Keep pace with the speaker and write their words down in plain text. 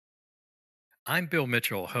I'm Bill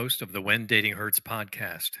Mitchell, host of the When Dating Hurts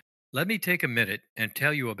podcast. Let me take a minute and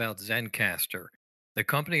tell you about Zencaster, the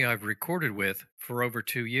company I've recorded with for over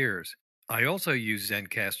 2 years. I also use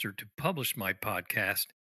Zencaster to publish my podcast,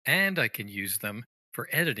 and I can use them for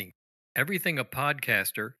editing everything a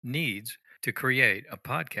podcaster needs to create a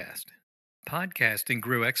podcast. Podcasting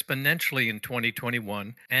grew exponentially in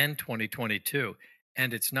 2021 and 2022,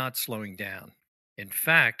 and it's not slowing down. In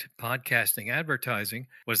fact, podcasting advertising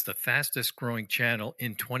was the fastest growing channel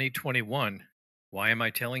in 2021. Why am I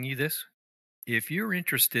telling you this? If you're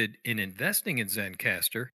interested in investing in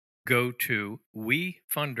Zencaster, go to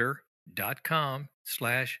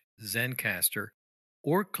wefunder.com/Zencaster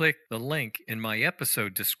or click the link in my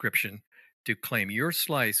episode description to claim your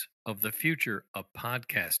slice of the future of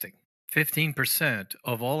podcasting. 15%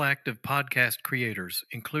 of all active podcast creators,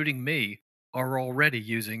 including me, are already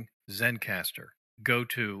using Zencaster. Go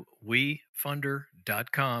to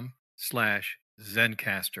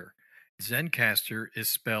wefunder.com/Zencaster. Zencaster is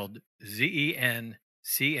spelled Zencastr.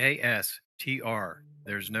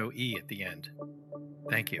 There's no E at the end.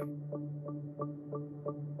 Thank you.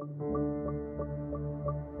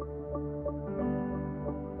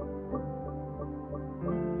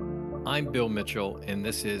 I'm Bill Mitchell, and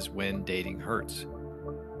this is When Dating Hurts,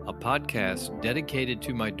 a podcast dedicated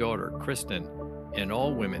to my daughter, Kristen, and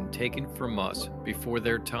all women taken from us before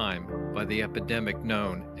their time by the epidemic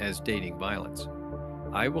known as dating violence.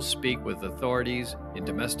 I will speak with authorities in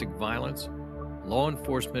domestic violence, law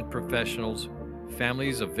enforcement professionals,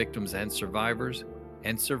 families of victims and survivors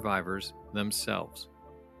themselves.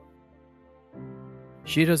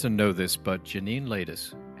 She doesn't know this, but Janine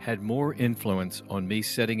Latus had more influence on me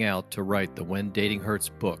setting out to write the When Dating Hurts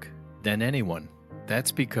book than anyone.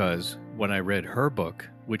 That's because when I read her book,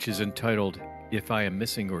 which is entitled If I Am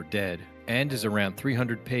Missing or Dead, and is around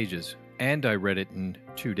 300 pages, and I read it in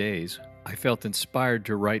 2 days, I felt inspired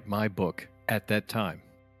to write my book at that time.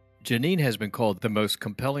 Janine has been called the most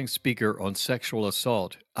compelling speaker on sexual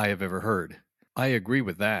assault I have ever heard. I agree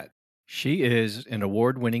with that. She is an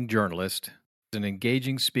award-winning journalist, an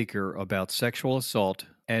engaging speaker about sexual assault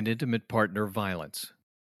and intimate partner violence.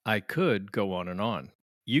 I could go on and on.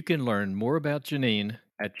 You can learn more about Janine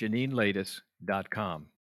at janinelatus.com.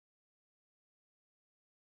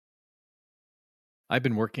 I've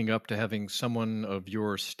been working up to having someone of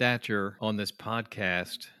your stature on this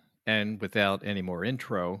podcast, and without any more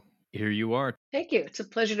intro, here you are. Thank you. It's a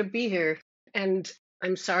pleasure to be here. And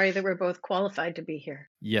I'm sorry that we're both qualified to be here.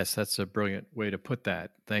 Yes, that's a brilliant way to put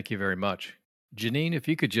that. Thank you very much. Janine, if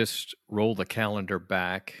you could just roll the calendar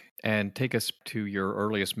back and take us to your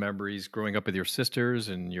earliest memories growing up with your sisters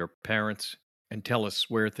and your parents, and tell us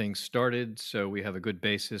where things started so we have a good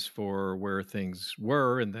basis for where things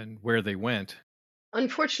were and then where they went.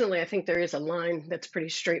 Unfortunately, I think there is a line that's pretty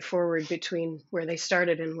straightforward between where they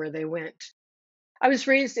started and where they went. I was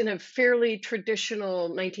raised in a fairly traditional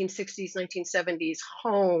 1960s, 1970s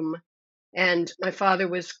home, and my father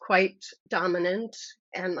was quite dominant,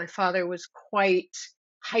 and my father was quite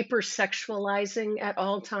hypersexualizing at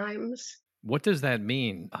all times. What does that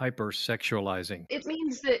mean, hypersexualizing? It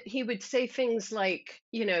means that he would say things like,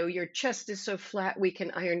 your chest is so flat we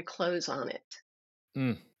can iron clothes on it.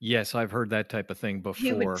 Yes, I've heard that type of thing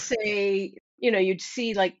He would before. say, you'd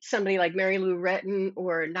see like somebody like Mary Lou Retton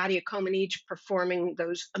or Nadia Comaneci performing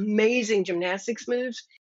those amazing gymnastics moves,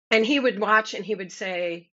 and he would watch and he would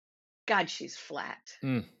say, "God, she's flat."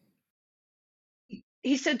 Mm.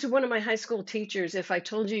 He said to one of my high school teachers, "If I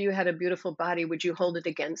told you you had a beautiful body, would you hold it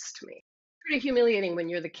against me?" Pretty humiliating when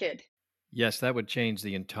you're the kid. Yes, that would change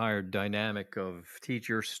the entire dynamic of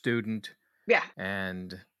teacher, student, Yeah,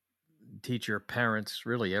 and teacher, parents,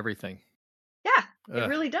 really everything. yeah, it Ugh.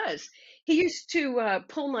 really does. He used to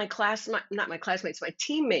pull not my classmates, my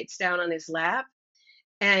teammates down on his lap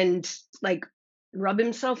and like rub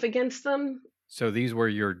himself against them. So these were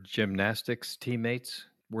your gymnastics teammates,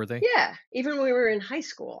 were they? Yeah, even when we were in high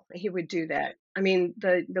school, he would do that. I mean,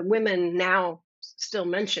 the women now still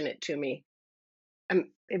mention it to me.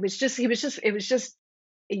 It was just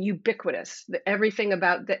ubiquitous. Everything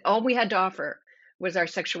about that, all we had to offer was our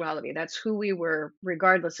sexuality. That's who we were,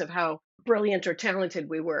 regardless of how brilliant or talented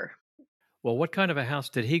we were. Well, what kind of a house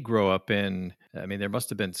did he grow up in? I mean, there must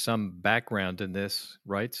have been some background in this,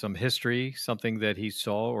 right? Some history, something that he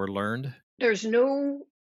saw or learned. There's no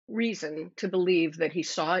reason to believe that he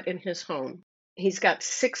saw it in his home. He's got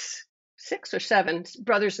six or seven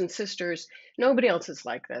brothers and sisters. Nobody else is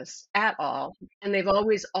like this at all, and they've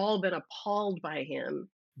always all been appalled by him.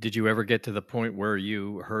 Did you ever get to the point where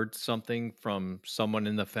you heard something from someone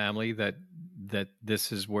in the family that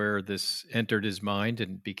this is where this entered his mind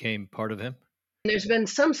and became part of him? There's been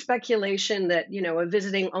some speculation that, a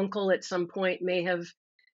visiting uncle at some point may have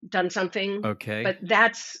done something, Okay. but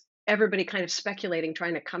that's everybody kind of speculating,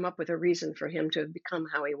 trying to come up with a reason for him to have become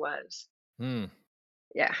how he was. Hmm.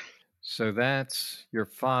 Yeah. So that's your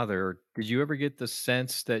father. Did you ever get the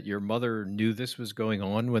sense that your mother knew this was going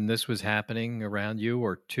on when this was happening around you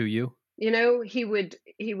or to you? He would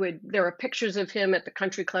there are pictures of him at the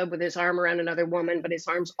country club with his arm around another woman, but his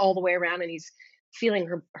arm's all the way around and he's feeling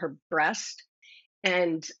her breast.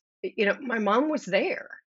 And my mom was there,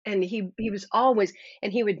 and he was always,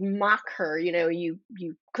 and he would mock her. You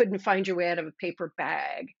couldn't find your way out of a paper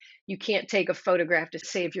bag, you can't take a photograph to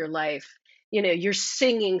save your life, your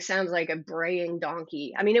singing sounds like a braying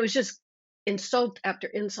donkey. I mean, it was just insult after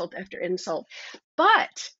insult after insult.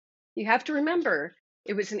 But you have to remember,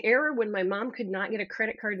 it was an era when my mom could not get a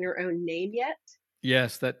credit card in her own name yet.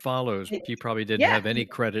 Yes, that follows. And She probably didn't yeah, have any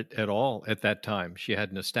credit at all at that time. She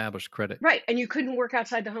hadn't established credit. right, and you couldn't work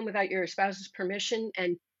outside the home without your spouse's permission,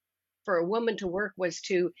 and for a woman to work was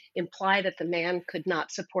to imply that the man could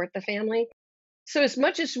not support the family. So as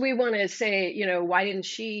much as we want to say, why didn't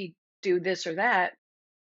she do this or that?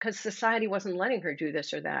 Because society wasn't letting her do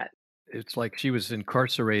this or that. It's like she was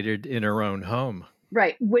incarcerated in her own home.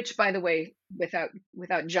 Right. Which, by the way,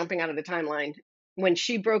 without jumping out of the timeline, when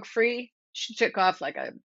she broke free, she took off like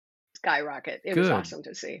a skyrocket. It was Good. awesome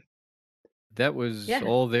to see. That was Yeah.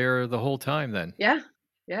 all there the whole time then. Yeah.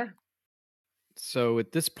 Yeah. So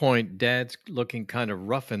at this point, Dad's looking kind of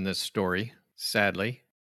rough in this story, sadly.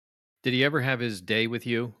 Did he ever have his day with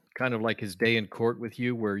you? Kind of like his day in court with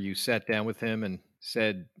you, where you sat down with him and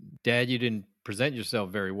said, Dad, you didn't present yourself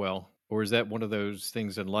very well? Or is that one of those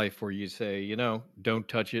things in life where you say, don't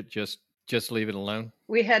touch it, just leave it alone?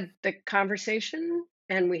 We had the conversation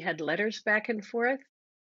and we had letters back and forth.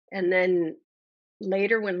 And then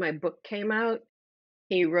later, when my book came out,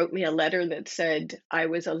 he wrote me a letter that said I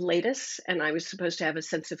was a Latus and I was supposed to have a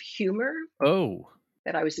sense of humor, Oh,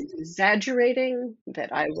 that I was exaggerating,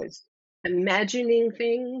 that I was imagining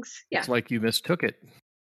things. Yeah, it's like you mistook it.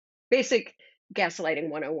 basic gaslighting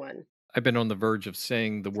 101. I've been on the verge of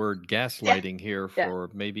saying the word Yeah, gaslighting here yeah, for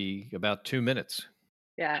maybe about 2 minutes.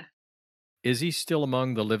 yeah. Is he still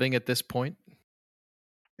among the living at this point?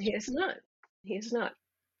 He is not. He is not.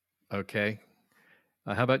 Okay.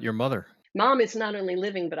 How about your mother? Mom is not only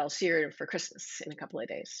living, but I'll see her for Christmas in a couple of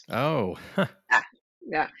days. Oh, Ah,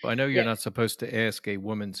 yeah, I know you're yeah. not supposed to ask a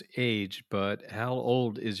woman's age, but how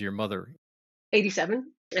old is your mother?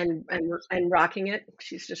 87 and rocking it.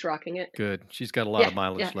 She's just rocking it. Good. She's got a lot Yeah, of yeah.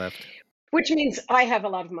 mileage left. Which means I have a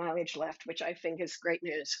lot of mileage left, which I think is great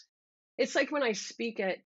news. It's like when I speak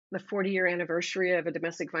at the 40-year anniversary of a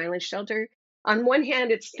domestic violence shelter. On one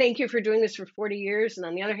hand, it's thank you for doing this for 40 years. And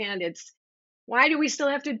on the other hand, it's why do we still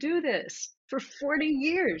have to do this for 40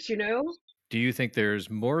 years, Do you think there's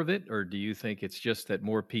more of it, or do you think it's just that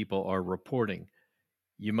more people are reporting?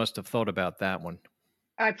 You must have thought about that one.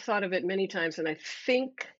 I've thought of it many times, and I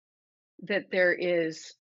think that there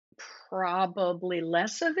is probably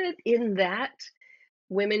less of it in that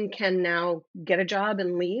women can now get a job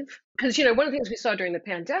and leave. Because, one of the things we saw during the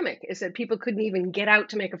pandemic is that people couldn't even get out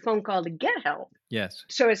to make a phone call to get help. Yes.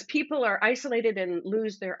 So as people are isolated and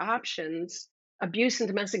lose their options, abuse and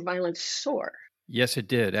domestic violence soar. Yes, it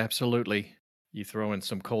did. Absolutely. You throw in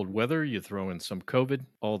some cold weather, you throw in some COVID,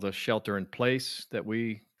 all the shelter in place that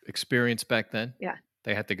we experienced back then. Yeah,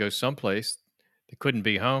 They had to go someplace. They couldn't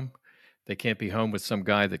be home. They can't be home with some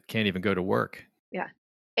guy that can't even go to work. yeah.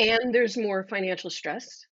 And there's more financial stress,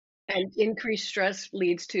 and increased stress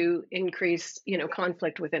leads to increased,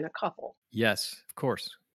 conflict within a couple. Yes, of course.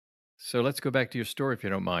 So let's go back to your story if you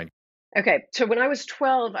don't mind. Okay, so when I was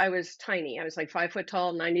 12, I was tiny. I was like 5 foot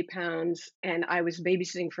tall, 90 pounds, and I was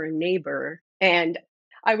babysitting for a neighbor. And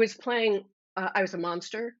I was playing, I was a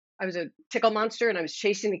monster. I was a tickle monster, and I was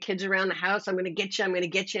chasing the kids around the house. I'm going to get you. I'm going to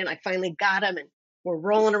get you. And I finally got him, and we're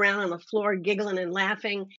rolling around on the floor, giggling and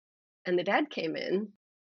laughing. And the dad came in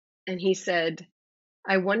and he said,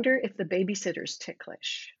 I wonder if the babysitter's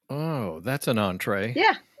ticklish. Oh, that's an entree.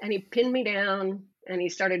 Yeah. And he pinned me down and he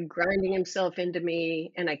started grinding himself into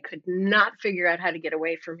me. And I could not figure out how to get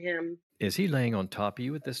away from him. Is he laying on top of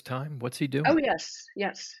you at this time? What's he Oh, doing? yes.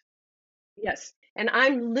 Yes. Yes. And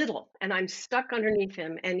I'm little and I'm stuck underneath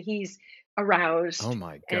him and he's Oh aroused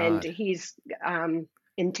my and God. he's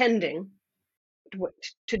intending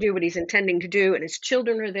to do what he's intending to do. And his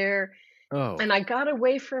children are there. Oh, And I got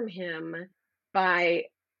away from him by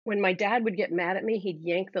when my dad would get mad at me, he'd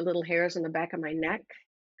yank the little hairs on the back of my neck.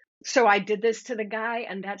 So I did this to the guy,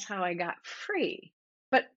 and that's how I got free.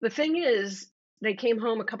 But the thing is, they came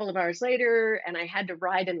home a couple of hours later, and I had to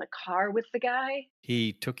ride in the car with the guy.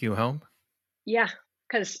 he took you home? Yeah,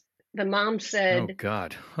 because the mom Oh, said,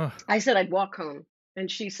 God. Huh. I said I'd walk home. And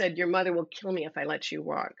she said, your mother will kill me if I let you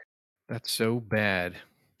walk. That's so bad.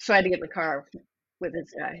 So I had to get in the car with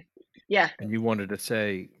this guy. Yeah, And you wanted to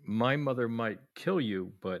say, "My mother might kill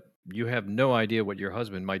you, but you have no idea what your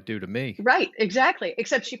husband might do to me." right, exactly.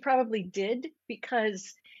 Except she probably did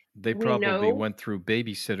because They we probably know, went through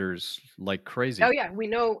babysitters like oh crazy. yeah, we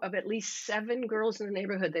know of at least 7 girls in the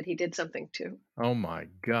neighborhood that he did something to. Oh my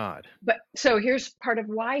god. But so here's part of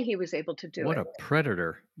why he was able to do What it. a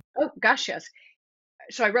predator. Oh gosh, yes.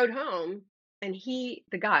 So I rode home and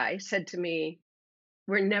the guy said to me,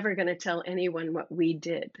 we're never going to tell anyone what we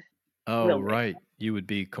did, Oh, will we? right. You would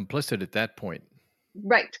be complicit at that point.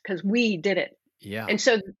 Right, because we did it. Yeah. And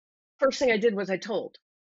so first thing I did was I told.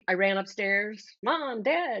 I ran upstairs, Mom,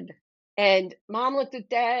 Dad. And Mom looked at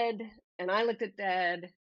Dad, and I looked at Dad,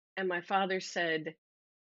 and my father said,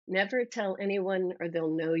 never tell anyone or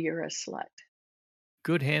they'll know you're a slut.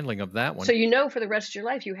 Good handling of that So one. you know for the rest of your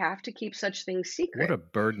life you have to keep such things What secret. a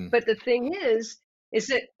burden. But the thing is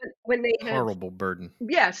that when they have, Horrible burden.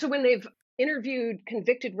 yeah, so when they've interviewed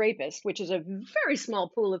convicted rapists, which is a very small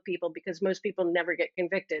pool of people because most people never get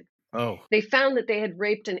convicted, Oh, they found that they had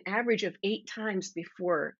raped an average of 8 times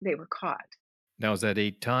before they were caught. now is that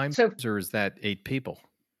 8 times So, or is that 8 people?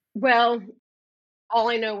 well, all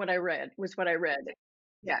I know what I read was what I read.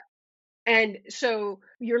 Yeah. And so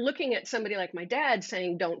you're looking at somebody like my dad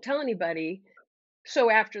saying, "Don't tell anybody." So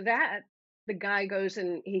after that, the guy goes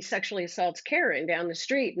and he sexually assaults Karen down the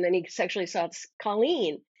street, and then he sexually assaults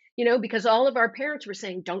Colleen, because all of our parents were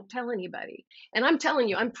saying, "Don't tell anybody." And I'm telling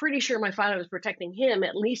you, I'm pretty sure my father was protecting him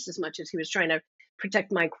at least as much as he was trying to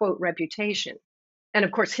protect my quote reputation. And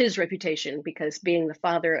of course, his reputation, because being the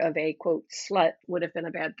father of a quote slut would have been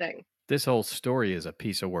a bad thing. This whole story is a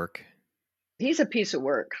piece of work. He's a piece of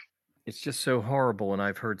work. It's just so horrible, and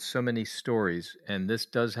I've heard so many stories, and this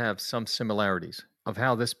does have some similarities of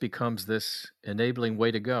how this becomes this enabling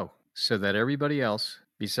way to go so that everybody else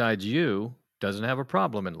besides you doesn't have a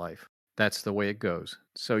problem in life. That's the way it goes.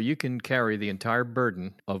 So you can carry the entire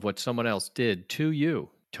burden of what someone else did to you,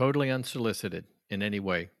 totally unsolicited in any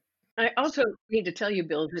way. I also need to tell you,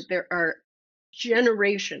 Bill, that there are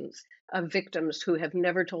generations of victims who have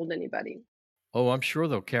never told anybody. Oh, I'm sure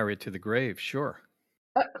they'll carry it to the grave, sure.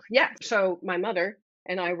 Yeah. So my mother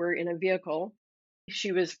and I were in a vehicle.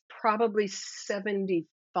 She was probably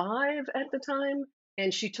 75 at the time.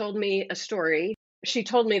 And she told me a story. She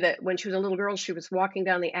told me that when she was a little girl, she was walking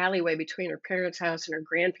down the alleyway between her parents' house and her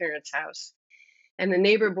grandparents' house. And the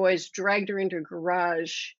neighbor boys dragged her into a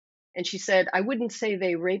garage. And she said, I wouldn't say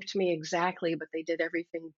they raped me exactly, but they did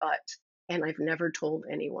everything but. And I've never told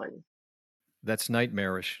anyone. That's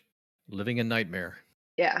nightmarish, living a nightmare.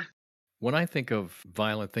 Yeah. When I think of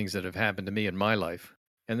violent things that have happened to me in my life,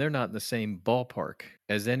 and they're not in the same ballpark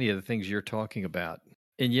as any of the things you're talking about,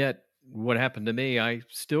 and yet what happened to me, I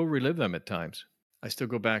still relive them at times. I still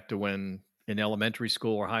go back to when in elementary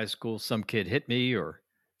school or high school, some kid hit me or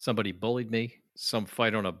somebody bullied me, some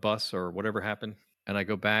fight on a bus or whatever happened. And I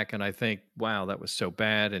go back and I think, wow, that was so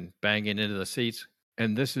bad and banging into the seats.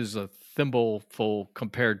 And this is a thimbleful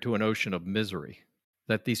compared to an ocean of misery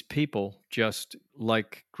that these people just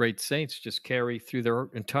like great saints just carry through their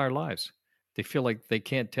entire lives. They feel like they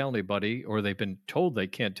can't tell anybody or they've been told they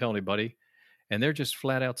can't tell anybody and they're just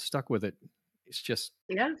flat out stuck with it. It's just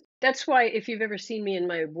Yeah. That's why if you've ever seen me in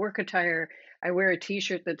my work attire, I wear a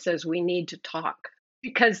t-shirt that says we need to talk.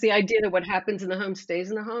 Because the idea that what happens in the home stays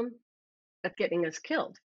in the home, that's getting us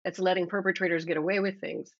killed. That's letting perpetrators get away with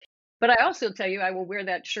things. But I also tell you, I will wear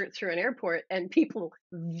that shirt through an airport and people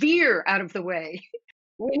veer out of the way.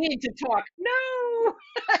 We need to talk. No,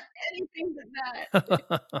 anything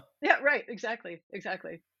but that. Yeah, right. Exactly.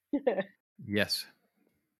 Exactly. yes.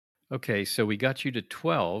 Okay, so we got you to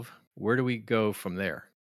 12. Where do we go from there?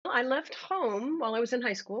 I left home while I was in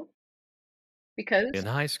high school because In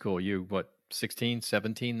high school, you what, 16,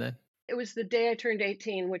 17 then? it was the day I turned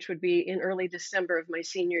 18, which would be in early December of my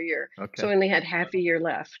senior year. So I Okay. only had half a year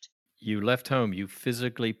left. You left home, you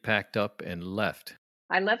physically packed up and left.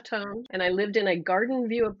 I left home and I lived in a Garden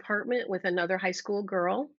View apartment with another high school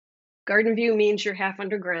girl. Garden View means you're half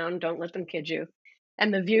underground. Don't let them kid you.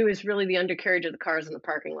 And the view is really the undercarriage of the cars in the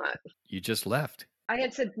parking lot. You just left. I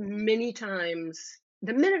had said many times,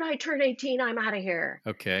 the minute I turn 18, I'm out of here.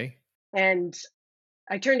 Okay. And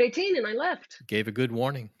I turned 18 and I left. Gave a good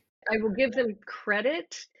warning. I will give them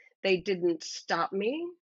credit. They didn't stop me.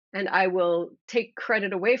 And I will take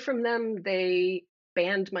credit away from them. They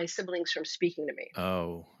banned my siblings from speaking to me.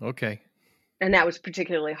 Oh, okay. And that was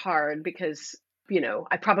particularly hard because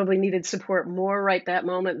I probably needed support more right that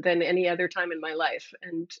moment than any other time in my life,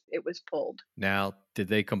 and it was pulled. Now, did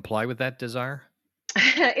they comply with that desire?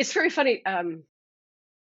 It's very funny.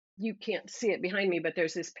 You can't see it behind me, but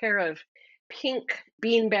there's this pair of pink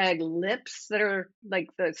beanbag lips that are like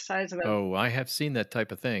the size of a Oh, I have seen that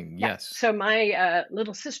type of thing. yeah. Yes. So my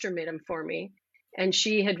little sister made them for me, and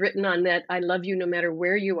she had written on that, "I love you no matter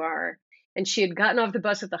where you are." And she had gotten off the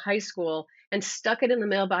bus at the high school and stuck it in the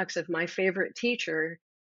mailbox of my favorite teacher,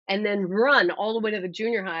 and then run all the way to the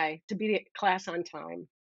junior high to be at class on time.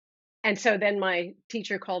 And so then my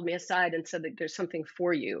teacher called me aside and said that there's something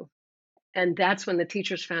for you. And that's when the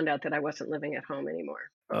teachers found out that I wasn't living at home anymore.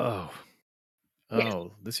 Oh, Yes.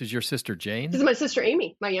 oh, this is your sister This Jane? is my sister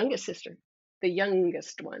Amy, my youngest sister, the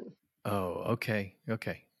youngest one. Oh, okay.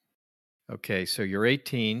 Okay. Okay. So you're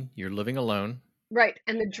 18, you're living alone. Right.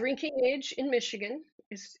 And the drinking age in Michigan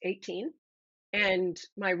is 18. And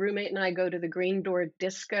my roommate and I go to the Green Door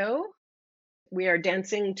Disco. We are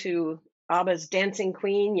dancing to ABBA's Dancing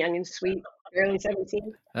Queen, Young and Sweet, barely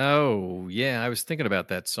 17. Oh, yeah. I was thinking about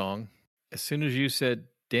that song. As soon as you said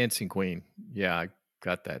Dancing Queen, yeah, I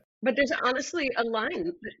got that. But there's honestly a line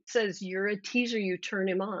that says, "You're a teaser, you turn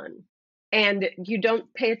him on." And you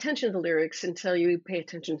don't pay attention to the lyrics until you pay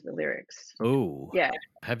attention to the lyrics. Oh, Yeah.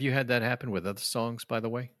 have you had that happen with other songs, by the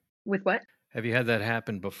way? With what? Have you had that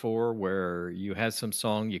happen before where you had some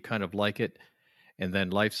song, you kind of like it, and then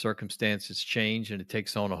life circumstances change and it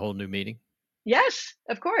takes on a whole new meaning? Yes,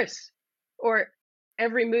 of course. Or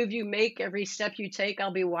every move you make, every step you take,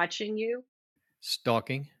 I'll be watching you.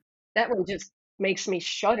 Stalking. That one just makes me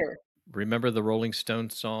shudder. Remember the Rolling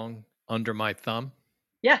Stones song, Under My Thumb?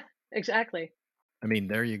 Yeah, exactly. I mean,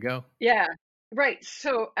 there you go. Yeah. Right.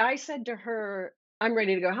 So I said to her, "I'm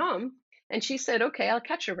ready to go home." And she said, "Okay, I'll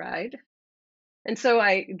catch a ride." And so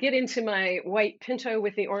I get into my white Pinto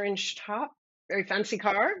with the orange top, very fancy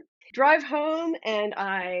car, drive home, and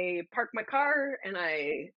I park my car and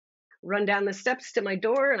I run down the steps to my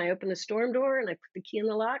door and I open the storm door and I put the key in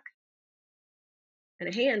the lock and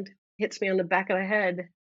a hand hits me on the back of the head.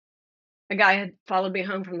 A guy had followed me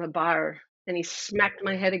home from the bar and he smacked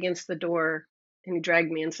my head against the door and he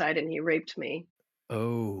dragged me inside and he raped me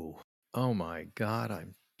Oh, oh my God,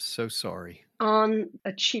 I'm so sorry. on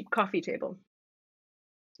a cheap coffee table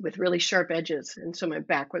with really sharp edges. And so my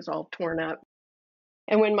back was all torn up.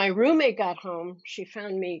 And when my roommate got home, she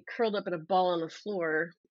found me curled up in a ball on the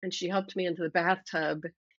floor and she helped me into the bathtub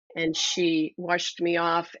and she washed me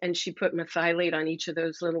off and she put methylate on each of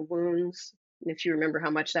those little wounds. And if you remember how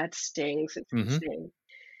much that stings, it's Mhm. insane.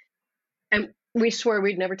 And we swore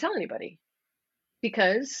we'd never tell anybody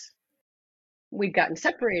because we'd gotten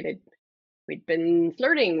separated. We'd been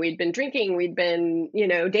flirting, we'd been drinking, we'd been,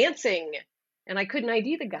 dancing. And I couldn't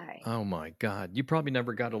ID the guy. Oh my God. You probably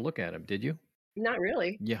never got a look at him, did you? Not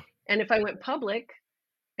really. Yeah. And if I went public,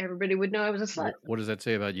 everybody would know I was a slut. What does that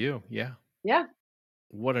say about you? Yeah. Yeah.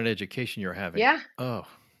 What an education you're having. Yeah. Oh,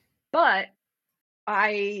 But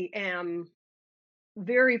I am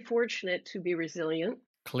very fortunate to be resilient,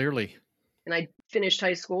 clearly. and I finished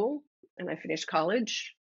high school, and I finished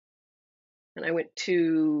college, and I went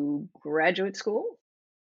to graduate school,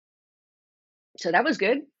 so that was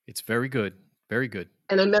good, It's very good. Very good.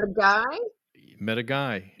 and I met a guy. You met a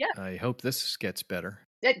guy. Yeah, I hope this gets better.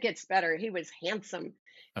 it gets better. He was handsome,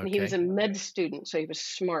 and he was a Okay. med student, so he was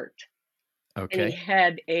smart, and he Okay.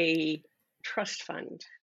 had a trust fund,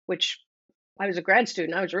 which I was a grad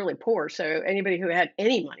student, I was really poor, so anybody who had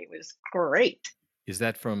any money was great. Is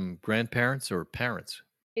that from grandparents or parents?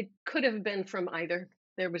 It could have been from either.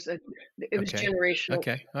 It was Okay. generational.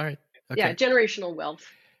 Okay. All right. Yeah, Okay. generational wealth.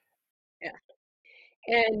 Yeah.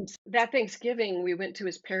 And that Thanksgiving, we went to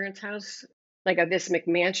his parents' house, like this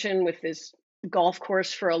McMansion with this golf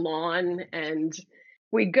course for a lawn. And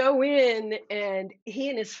we go in, and he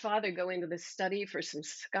and his father go into the study for some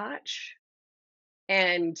scotch.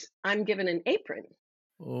 And I'm given an apron.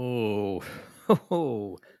 Oh.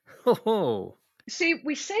 Oh. Oh. See,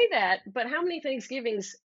 we say that, but how many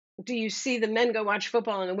Thanksgivings do you see the men go watch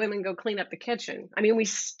football and the women go clean up the kitchen? I mean, we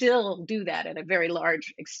still do that at a very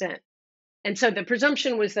large extent. And so the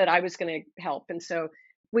presumption was that I was going to help. And so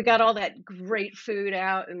we got all that great food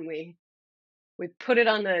out and we put it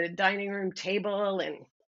on the dining room table and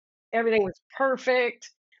everything was perfect.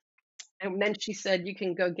 And then she said, "You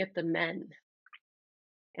can go get the men."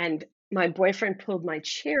 And my boyfriend pulled my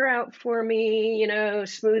chair out for me,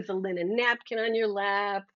 smooth the linen napkin on your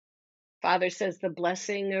lap. Father says the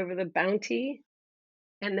blessing over the bounty.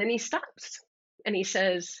 And then he stops and he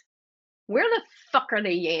says, "Where the fuck are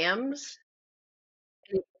the yams?"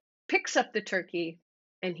 And he picks up the turkey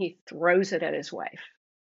and he throws it at his wife.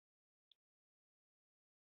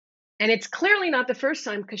 And it's clearly not the first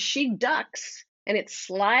time because she ducks and it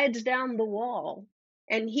slides down the wall.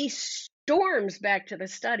 And he storms back to the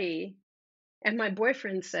study. And my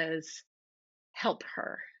boyfriend says, "Help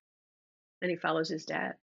her." And he follows his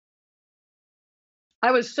dad. I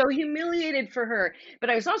was so humiliated for her, but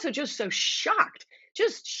I was also just so shocked.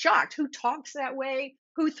 Just shocked. Who talks that way?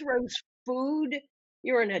 Who throws food?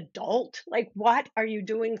 You're an adult. Like, what are you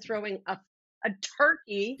doing throwing a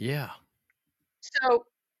turkey? Yeah. So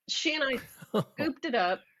she and I scooped it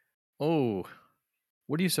up. Oh,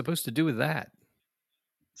 what are you supposed to do with that?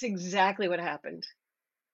 It's exactly what happened.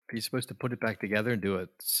 Are you supposed to put it back together and do a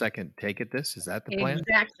second take at this? Is that the plan?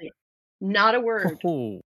 Exactly. Not a word.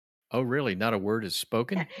 Oh. Oh, really? Not a word is Yeah.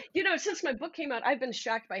 spoken? Since my book came out, I've been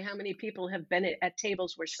shocked by how many people have been at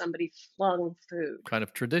tables where somebody flung food, Kind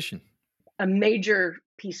of tradition. a major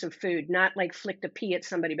piece of food, not like flicked a pea at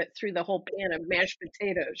somebody, but threw the whole pan of mashed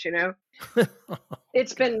potatoes. Oh, God.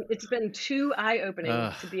 It's been too eye-opening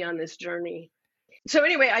Uh, to be on this journey. So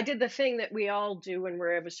anyway, I did the thing that we all do when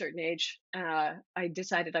we're of a certain age. I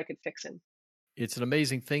decided I could fix him. it's an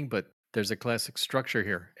amazing thing, but there's a classic structure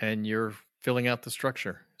here, and you're filling out the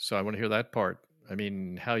structure. So I want to hear that part. I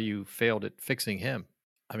mean, how you failed at fixing him.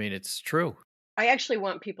 I mean, it's true. I actually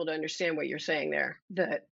want people to understand what you're saying there,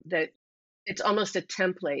 that it's almost a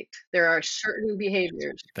template. There are certain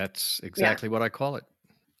behaviors. That's Yeah, exactly what I call it.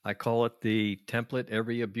 I call it the template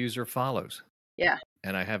every abuser follows. yeah,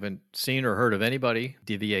 And I haven't seen or heard of anybody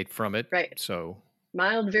deviate from it. right. So,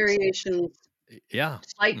 Mild variations, yeah,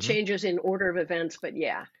 slight mhm. changes in order of events, but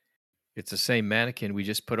yeah. It's the same mannequin. We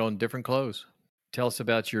just put on different clothes. Tell us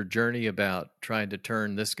about your journey about trying to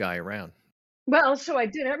turn this guy around. Well, so I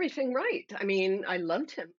did everything right. I mean, I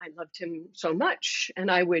loved him. I loved him so much, and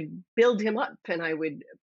I would build him up and I would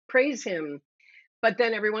praise him. But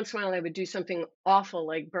then every once in a while, I would do something awful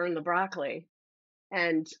like burn the broccoli.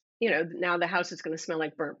 And, now the house is going to smell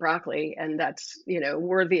like burnt broccoli. And that's,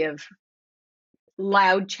 worthy of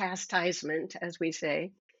loud chastisement, as we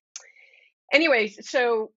say. Anyway,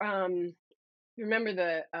 so remember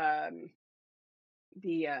the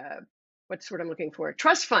what's the word I'm looking for?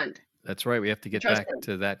 Trust fund. That's right. We have to The get trust back fund.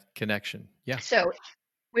 to that connection. Yeah. So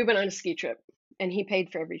we went on a ski trip and he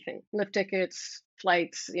paid for everything, lift tickets,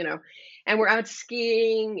 flights, and we're out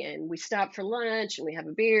skiing and we stop for lunch and we have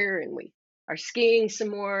a beer and we are skiing some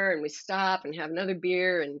more and we stop and have another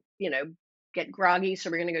beer and, get groggy. So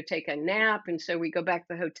we're going to go take a nap. And so we go back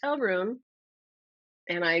to the hotel room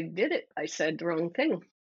and I did it. I said the wrong thing.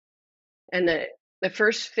 And the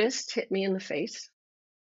first fist hit me in the face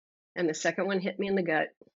and the second one hit me in the gut.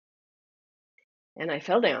 And I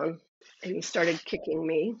fell down and he started kicking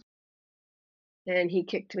me and he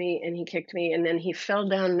kicked me and he kicked me and then he fell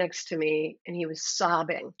down next to me and he was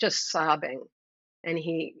sobbing, just sobbing. And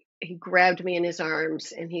he grabbed me in his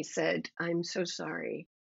arms and he said, "I'm so sorry.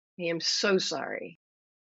 I am so sorry.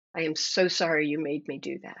 I am so sorry you made me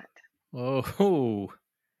do that." Oh,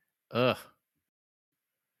 ugh,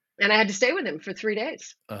 And I had to stay with him for 3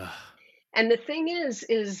 days. ugh, And the thing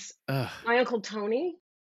is ugh. my uncle Tony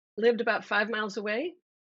lived about 5 miles away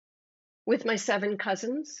with my 7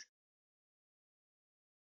 cousins.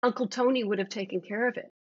 Uncle Tony would have taken care of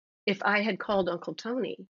it if I had called Uncle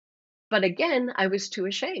Tony. But again, I was too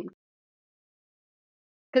ashamed.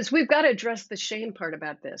 Because we've got to address the shame part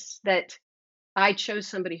about this, that I chose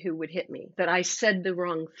somebody who would hit me, that I said the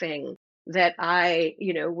wrong thing, that I,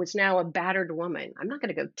 was now a battered woman. I'm not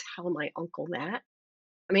going to go tell my uncle that.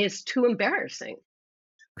 I mean, it's too embarrassing.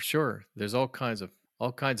 For sure. There's all kinds of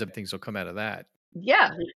things will come out of that.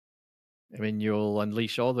 Yeah, I mean, you'll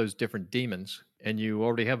unleash all those different demons, and you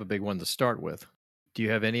already have a big one to start with. Do you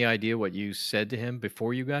have any idea what you said to him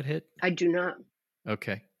before you got hit? I do not.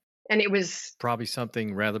 Okay. And it was Probably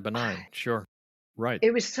something rather benign. Sure. Right.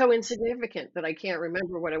 it was so insignificant that I can't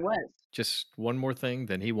remember what it was. Just one more thing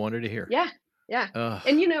than he wanted to hear. Yeah, yeah. Ugh.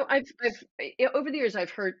 And over the years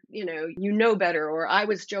I've heard, you know better, or I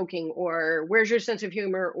was joking, or where's your sense of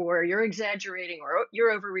humor, or you're exaggerating, or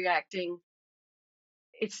you're overreacting.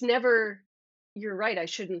 It's never, you're right, I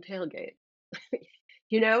shouldn't tailgate,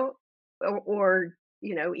 you know, or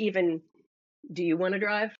even, do you want to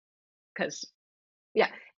drive? Because yeah.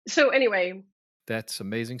 So anyway, That's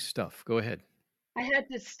amazing stuff. Go ahead. I had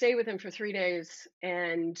to stay with him for 3 days,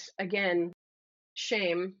 and again,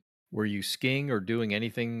 shame. Were you skiing or doing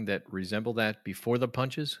anything that resembled that before the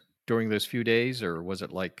punches during those few days, or was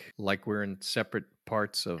it like we're in separate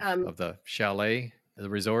parts of Um, of the chalet, the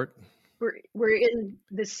resort? we're in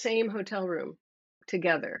the same hotel room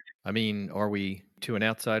together. I mean, are we to an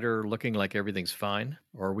outsider looking like everything's fine?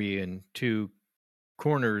 Or are we in two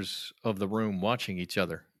corners of the room watching each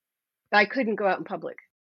other? I couldn't go out in public.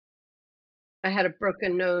 I had a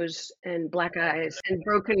broken nose and black eyes and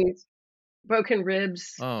broken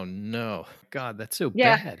ribs. Oh, no. God, that's so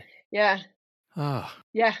Yeah, bad. yeah, Ah,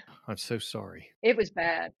 yeah, I'm so sorry. it was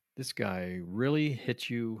bad. This guy really hit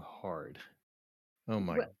you hard. Oh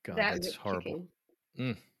my God, That that's and horrible. kicking.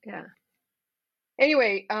 Mm, Yeah.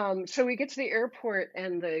 Anyway, so we get to the airport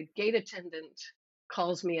and the gate attendant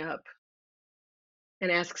calls me up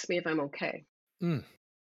and asks me if I'm okay. mm,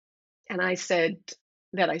 And I said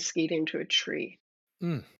that I skied into a tree.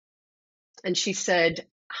 mm. And she said,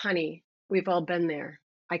 "Honey, we've all been there.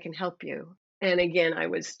 I can help you." And again, I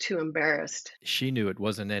was too embarrassed. She knew it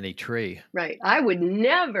wasn't any tree. Right. I would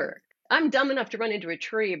never. I'm dumb enough to run into a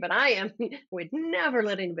tree, but I am would never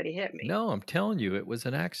let anybody hit me. No, I'm telling you, it was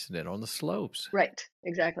an accident on the slopes. Right.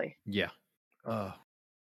 Exactly. Yeah. Oh,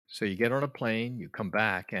 so you get on a plane, you come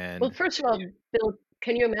back, Well, and first of all, Bill,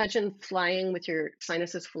 can you imagine flying with your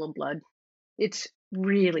sinuses full of blood? It's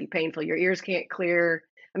really painful. Your ears can't clear.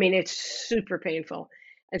 I mean, it's super painful.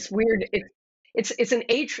 It's weird.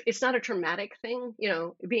 It's not a traumatic thing. You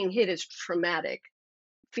know, being hit is traumatic.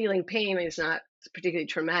 Feeling pain is not particularly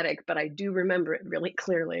traumatic, but I do remember it really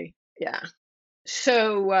clearly. Yeah.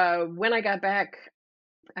 So when I got back,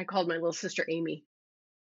 I called my little sister Amy.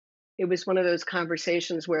 It was one of those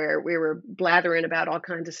conversations where we were blathering about all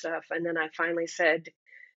kinds of stuff, and then I finally said,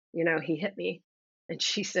 "You know, he hit me," and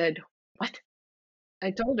she said, "What?"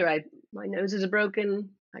 I told her my nose is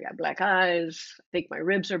broken, I got black eyes, I think my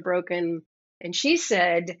ribs are broken. And she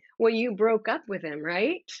said, "Well, you broke up with him,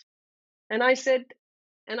 right?" And I said,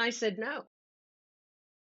 "No,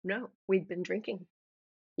 no, we'd been drinking.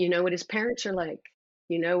 You know what his parents are like.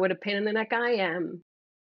 You know what a pain in the neck I am."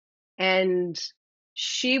 And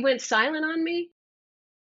she went silent on me.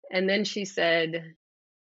 And then she said,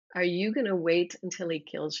 "Are you going to wait until he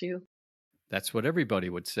kills you?" that's what everybody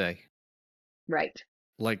would say. Right.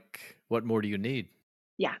 Like, what more do you need?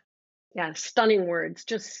 Yeah. Yeah. Stunning words,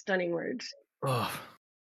 just stunning words. Oh,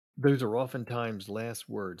 those are oftentimes last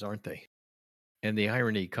words, aren't they? And the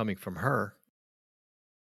irony coming from her.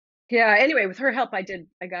 Yeah. Anyway, with her help, I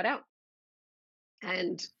got out.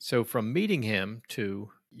 And So from meeting him to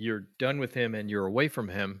you're done with him and you're away from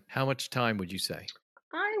him, how much time would you say?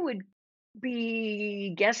 I would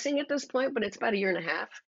be guessing at this point, but it's about a year and a half.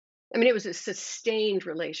 I mean, it was a sustained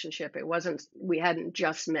relationship. It wasn't, we hadn't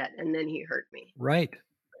just met and then he hurt me. Right.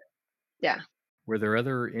 Yeah, Were there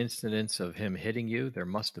other incidents of him hitting you? There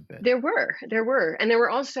must have been. there were. And there were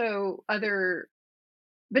also other,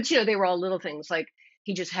 but they were all little things like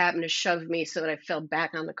he just happened to shove me so that I fell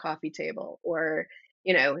back on the coffee table, or,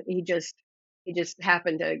 he just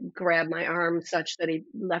happened to grab my arm such that he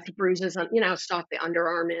left bruises on, how soft the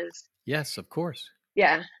underarm is. Yes, of course.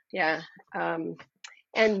 Yeah, yeah. Um,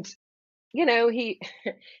 and he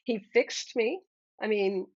he fixed me. I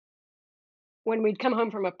mean, when we'd come home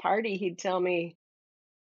from a party, he'd tell me,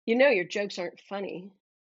 "Your jokes aren't funny."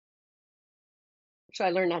 So I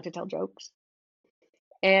learned not to tell jokes.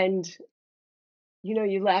 And,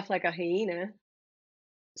 you laugh like a hyena.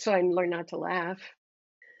 So I learned not to laugh.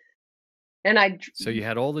 And So you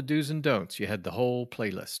had all the do's and don'ts. You had the whole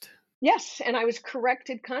playlist. yes, and I was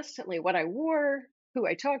corrected constantly what I wore, who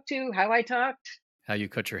I talked to, how I talked. How you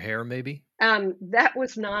cut your hair, maybe? That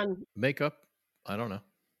was non, Makeup? I don't know.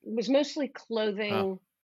 it was mostly Oh, clothing.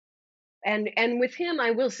 And with him,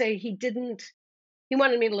 I will say he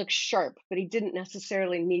wanted me to look sharp, but he didn't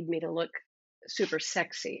necessarily need me to look super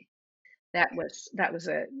sexy. That was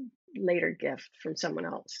a later gift from someone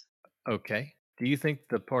else. okay. Do you think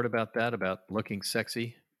the part about that, about looking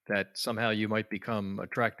sexy, that somehow you might become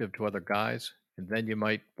attractive to other guys and then you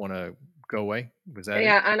might want to go away? Was that it?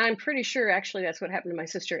 Yeah, and I'm pretty sure actually that's what happened to my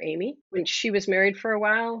sister Amy. When she was married for a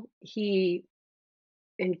while, he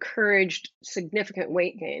encouraged significant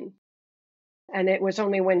weight gain. And it was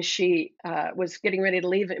only when she was getting ready to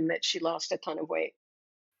leave him that she lost a ton of weight.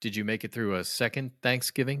 Did you make it through a second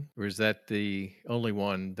Thanksgiving, or is that the only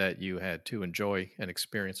one that you had to enjoy and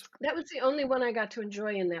experience? That was the only one I got to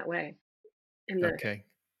enjoy in that way. In the Okay.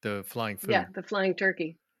 The flying Yeah, food. the flying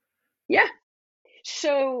turkey. Yeah.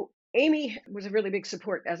 So Amy was a really big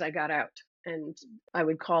support as I got out. And I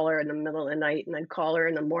would call her in the middle of the night and I'd call her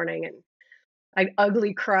in the morning and I'd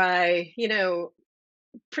ugly cry.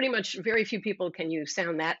 Pretty much very few people can you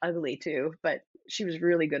sound that ugly to, but she was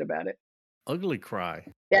really good about it. Ugly cry.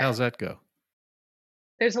 Yeah. How's that go?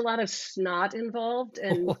 There's a lot of snot involved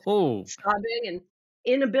and Oh, sobbing and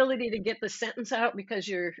inability to get the sentence out because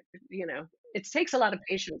it takes a lot of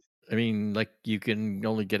patience. I mean, like you can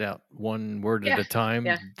only get out one word at Yeah. a time,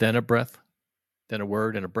 Yeah. then a breath, then a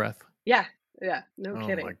word and a breath. Yeah. Yeah. No Oh my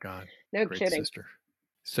kidding. God. No Great kidding. sister.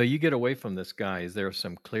 So you get away from this guy. Is there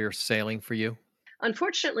some clear sailing for you?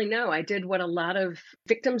 Unfortunately, no, I did what a lot of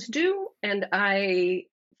victims do, and I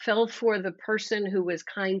fell for the person who was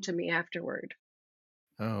kind to me afterward.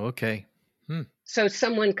 Oh, okay. Hmm. So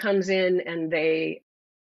someone comes in and they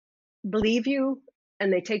believe you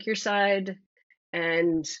and they take your side,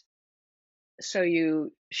 and so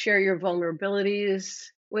you share your vulnerabilities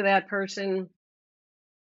with that person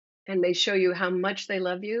and they show you how much they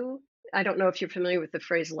love you. I don't know if you're familiar with the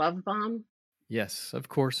phrase love bomb. Yes, of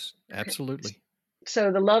course. Okay. Absolutely.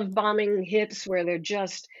 So the love bombing hits where they're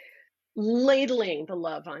just ladling the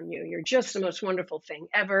love on you. You're just the most wonderful thing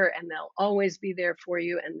ever, and they'll always be there for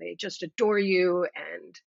you, and they just adore you,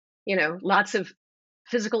 and lots of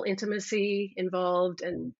physical intimacy involved,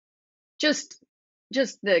 and just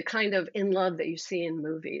just the kind of in love that you see in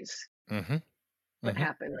movies. Mm-hmm. What Mm-hmm.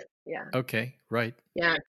 happened? Yeah, Okay, right.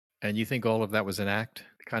 yeah. And you think all of that was an act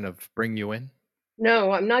to kind of bring you in?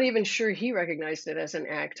 No, I'm not even sure he recognized it as an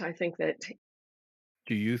act. I think that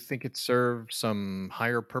Do you think it served some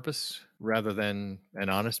higher purpose rather than an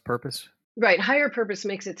honest purpose? right, higher purpose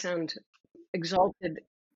makes it sound exalted.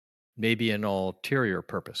 Maybe an ulterior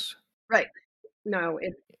purpose. Right. No,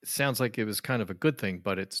 It sounds like it was kind of a good thing,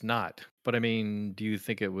 but it's not. But I mean, do you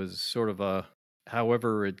think it was sort of a,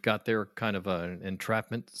 however it got there, kind of an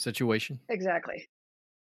entrapment situation? exactly.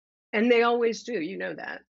 And they always do, you know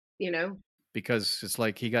that, you know? Because it's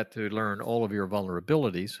like he got to learn all of your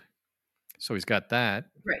vulnerabilities. So he's got that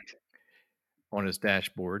Right. on his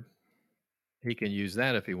dashboard. He can use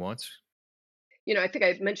that if he wants. I think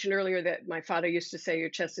I mentioned earlier that my father used to say, "Your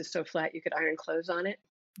chest is so flat you could iron clothes on it."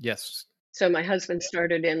 Yes. So my husband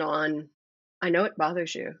started in on, "I know it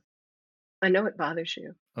bothers you. I know it bothers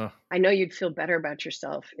you. Uh, I know you'd feel better about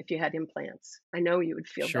yourself if you had implants. I know you would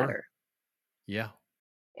feel sure. better." Yeah.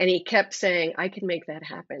 And he kept saying, "I can make that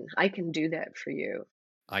happen. I can do that for you."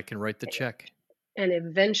 I can write the check. And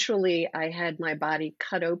eventually I had my body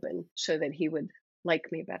cut open so that he would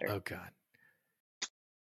like me better. Oh, God.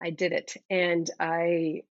 I did it, and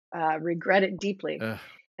I regret it deeply. Ugh.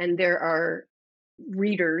 And there are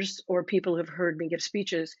readers or people who've heard me give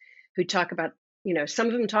speeches who talk about, some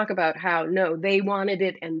of them talk about how no, they wanted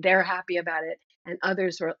it and they're happy about it. And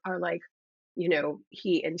others are like,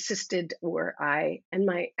 he insisted, or I, and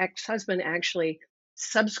my ex husband actually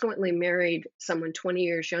subsequently married someone 20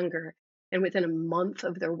 years younger. And within a month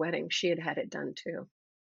of their wedding, she had had it done too.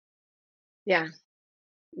 Yeah.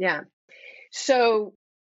 Yeah. So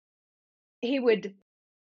he would,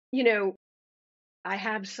 you know, I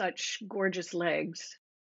have such gorgeous legs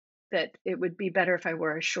that it would be better if I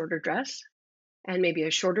wore a shorter dress, and maybe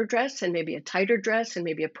a shorter dress, and maybe a tighter dress, and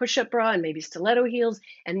maybe a push up bra, and maybe stiletto heels.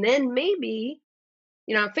 And then maybe,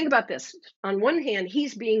 think about this. On one hand,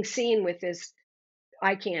 he's being seen with this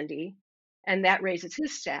eye candy, and that raises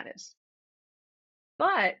his status.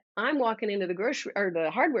 But I'm walking into the grocery or the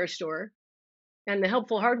hardware store, and the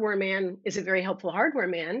helpful hardware man is a very helpful hardware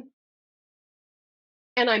man.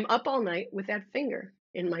 And I'm up all night with that finger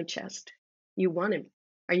in my chest. You want him.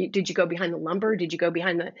 Did you go behind the lumber? Did you go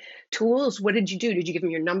behind the tools? What did you do? Did you give him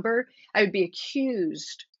your number? I would be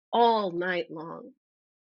accused all night long.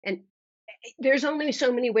 And there's only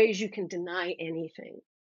so many ways you can deny anything,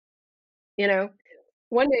 you know?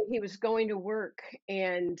 One day he was going to work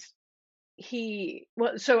and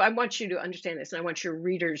so I want you to understand this, and I want your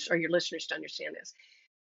readers or your listeners to understand this.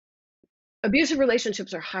 Abusive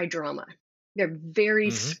relationships are high drama. They're very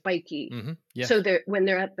Mhm. spiky. Mhm. So Yes. when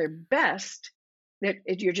they're at their best,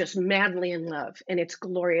 you're just madly in love, and it's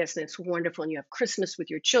glorious and it's wonderful. And you have Christmas with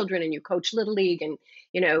your children, and you coach Little League, and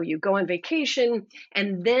you go on vacation,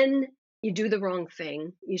 and then you do the wrong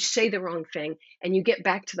thing, you say the wrong thing, and you get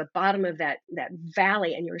back to the bottom of that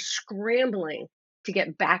valley, and you're scrambling to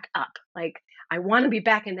get back up. Like, I want to be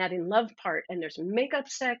back in that in love part, and there's makeup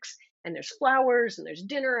sex, and there's flowers, and there's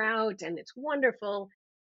dinner out, and it's wonderful.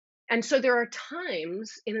 And so there are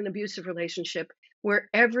times in an abusive relationship where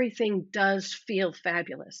everything does feel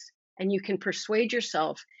fabulous. And you can persuade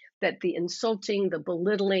yourself that the insulting, the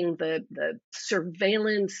belittling, the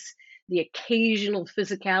surveillance, the occasional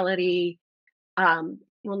physicality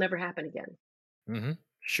will never happen again. Mhm.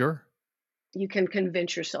 Sure. You can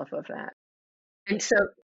convince yourself of that. And so,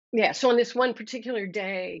 yeah, so on this one particular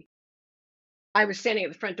day, I was standing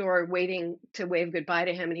at the front door waiting to wave goodbye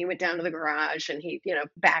to him, and he went down to the garage and he,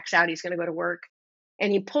 backs out. He's going to go to work.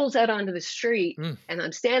 And he pulls out onto the street, Mm. and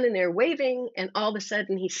I'm standing there waving, and all of a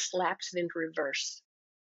sudden he slaps it into reverse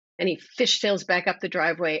and he fishtails back up the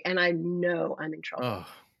driveway, and I know I'm in trouble.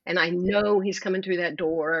 Oh. and I know he's coming through that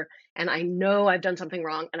door, and I know I've done something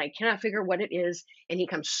wrong, and I cannot figure what it is. And he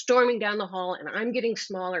comes storming down the hall, and I'm getting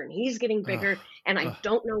smaller, and he's getting Ugh. bigger, and I Ugh.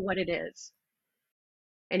 don't know what it is.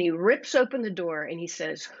 And he rips open the door and he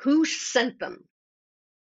says, "Who sent them?"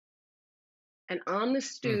 And on the Mm.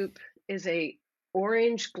 stoop is a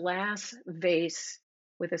orange glass vase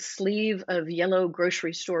with a sleeve of yellow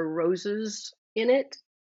grocery store roses in it.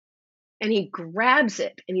 And he grabs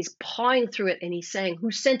it and he's pawing through it and he's saying,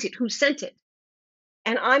 "Who sent it? Who sent it?"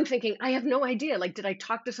 And I'm thinking, I have no idea. Like, did I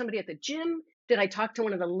talk to somebody at the gym? Did I talk to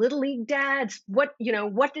one of the little league dads? What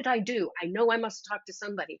did I do? I know I must talk to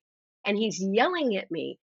somebody. And he's yelling at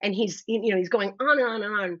me and he's going on and on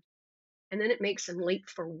and on. And then it makes him late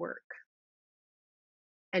for work.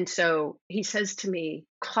 And so he says to me,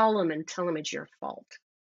 "Call him and tell him it's your fault."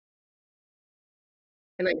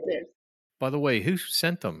 And I did. By the way, who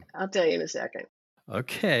sent them? I'll tell you in a second.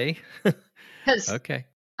 Okay. Because Okay.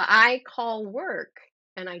 I call work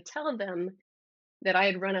and I tell them that I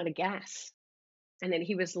had run out of gas and that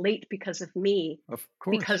he was late because of me, Of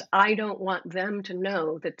course. because I don't want them to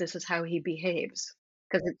know that this is how he behaves,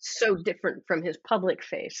 because it's so different from his public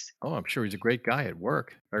face. Oh, I'm sure he's a great guy at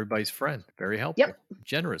work. Everybody's friend. Very Yep. helpful,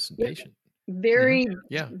 generous, and Yep. patient. Very,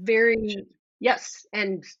 Yeah. very, yes.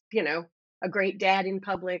 And, a great dad in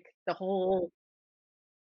public, the whole,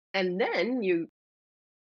 and then you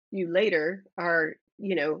later are,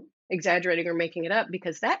 exaggerating or making it up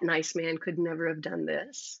because that nice man could never have done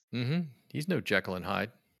this. He's no Jekyll and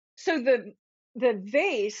Hyde. So the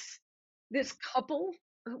vase, this couple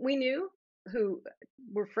we knew who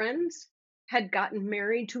were friends had gotten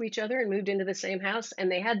married to each other and moved into the same house, and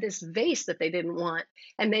they had this vase that they didn't want,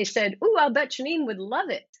 and they said, "Ooh, I'll bet Janine would love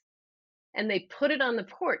it." And they put it on the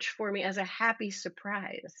porch for me as a happy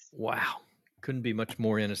surprise. Wow. Couldn't be much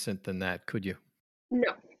more innocent than that, could you?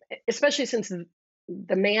 No, especially since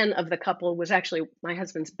the man of the couple was actually my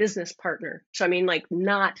husband's business partner. So I mean, like,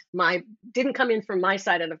 not my didn't come in from my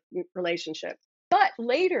side of the relationship. But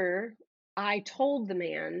later, I told the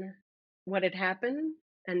man what had happened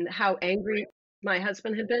and how angry my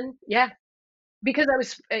husband had been. Yeah, because I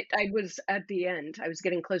was at the end. I was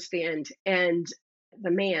getting close to the end, and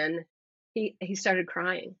the man, he started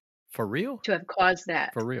crying For real? to have caused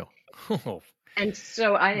that. For real. Oh, And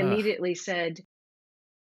so I ugh, immediately said,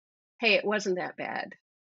 "Hey, it wasn't that bad.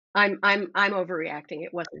 I'm overreacting.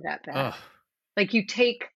 It wasn't that bad." ugh. Like,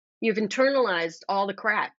 you've internalized all the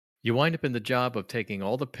crap. You wind up in the job of taking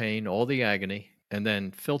all the pain, all the agony, and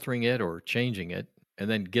then filtering it or changing it, and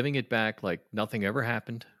then giving it back like nothing ever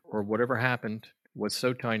happened, or whatever happened was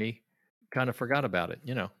so tiny, kind of forgot about it.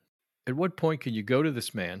 At what point can you go to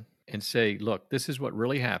this man and say, look, this is what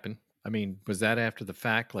really happened? I mean, was that after the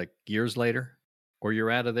fact, like years later? Or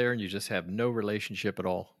you're out of there and you just have no relationship at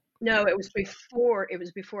all? No, it was before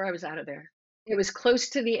I was out of there. It was close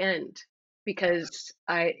to the end because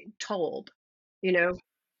I told, you know?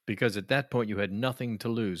 Because at that point you had nothing to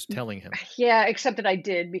lose telling him, Yeah, except that I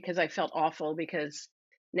did because I felt awful because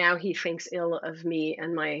now he thinks ill of me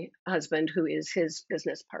and my husband, who is his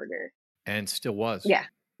business partner. and still was. Yeah.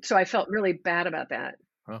 So I felt really bad about that.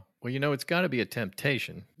 Well, it's got to be a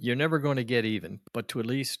temptation. You're never going to get even, but to at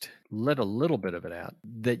least let a little bit of it out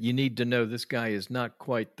that you need to know this guy is not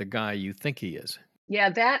quite the guy you think he is. Yeah,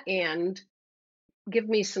 that, and give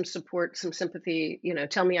me some support, some sympathy,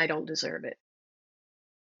 tell me I don't deserve it,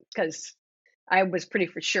 because I was pretty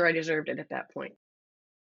for sure I deserved it at that point,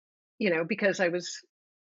 because I was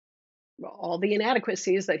all the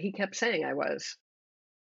inadequacies that he kept saying I was.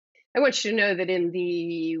 I want you to know that in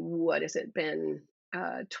the, what has it been,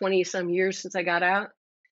 20 some years since I got out,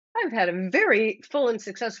 I've had a very full and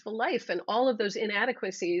successful life, and all of those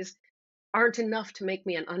inadequacies aren't enough to make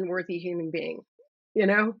me an unworthy human being, you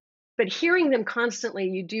know? But hearing them constantly,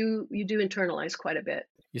 you do internalize quite a bit.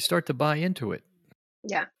 You start to buy into it.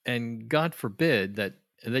 Yeah. And God forbid that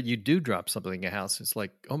you do drop something in your house. It's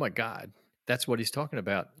like, oh my God, that's what he's talking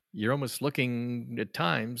about. You're almost looking at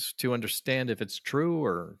times to understand if it's true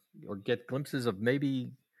or get glimpses of maybe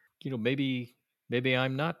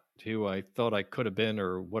I'm not who I thought I could have been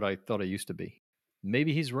or what I thought I used to be.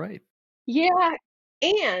 Maybe he's right. Yeah,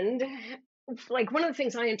 and like, one of the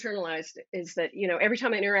things I internalized is that, every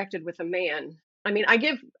time I interacted with a man, I mean, I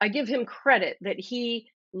give him credit that he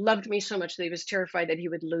loved me so much that he was terrified that he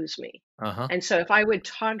would lose me. Uh-huh. And so if I would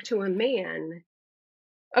talk to a man,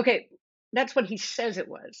 okay, that's what he says it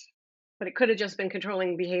was, but it could have just been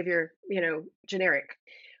controlling behavior, generic.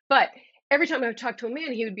 But every time I would talk to a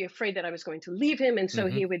man, he would be afraid that I was going to leave him, and so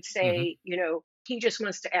Mm-hmm. he would Mm-hmm. say, he just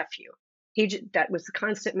wants to F you. That was the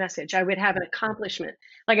constant message. I would have an accomplishment,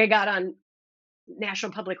 like I got on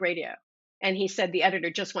National Public Radio. And he said, "The editor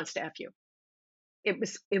just wants to F you." It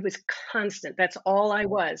was constant. That's all I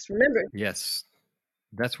was. Remember, Yes.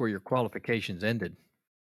 That's where your qualifications ended.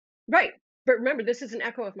 right. But remember, this is an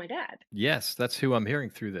echo of my dad. Yes, that's who I'm hearing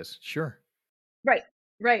through this. Sure. Right.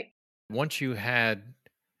 Right. Once you had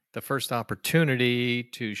the first opportunity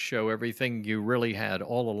to show everything you really had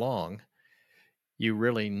all along, you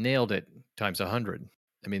really nailed it times 100.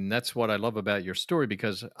 I mean, that's what I love about your story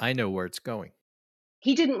because I know where it's going.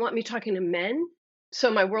 He didn't want me talking to men, so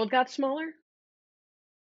my world got smaller.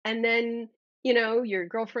 And then, your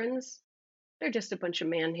girlfriends, they're just a bunch of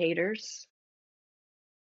man haters.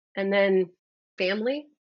 And then family,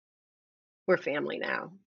 we're family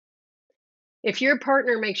now. If your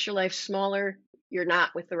partner makes your life smaller, you're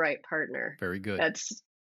not with the right partner. Very good. That's,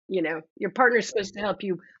 your partner's supposed to help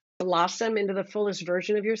you blossom into the fullest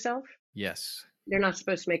version of yourself. Yes. They're not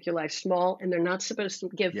supposed to make your life small, and they're not supposed to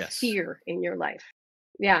give Yes. fear in your life.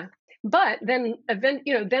 Yeah. But then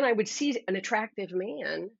I would see an attractive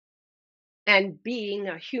man, and being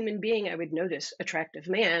a human being, I would notice attractive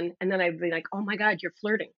man, and then I'd be like, "Oh my God, you're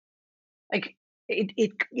flirting." Like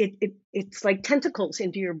it's like tentacles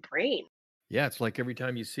into your brain. Yeah, it's like every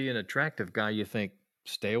time you see an attractive guy, you think,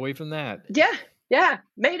 stay away from that. Yeah, yeah,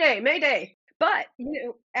 mayday, mayday. But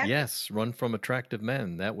Yes, run from attractive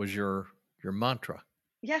men. That was your mantra.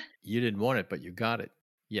 yeah, You didn't want it, but you got it.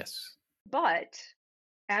 Yes. but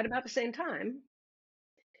at about the same time,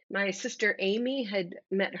 my sister Amy had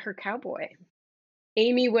met her cowboy.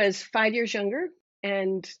 Amy was 5 years younger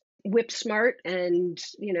and whip smart, and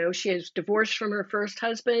she was divorced from her first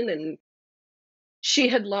husband, and she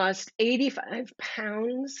had lost 85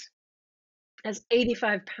 pounds, as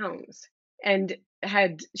 85 pounds, and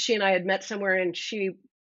had she and I had met somewhere, and she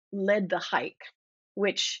led the hike,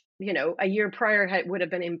 which, a year prior would have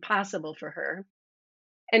been impossible for her.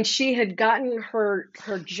 And she had gotten her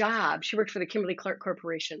job. She worked for the Kimberly Clark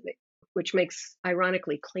Corporation, which makes,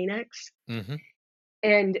 ironically, Kleenex. Mhm.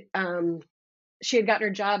 And she had gotten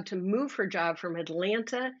her job to move her job from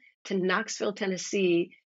Atlanta to Knoxville,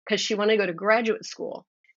 Tennessee, because she wanted to go to graduate school.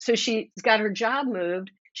 So she's got her job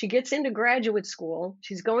moved. She gets into graduate school.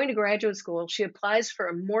 She's going to graduate school. She applies for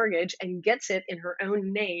a mortgage and gets it in her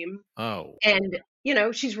own name. Oh, And,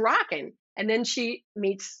 she's rocking. And then she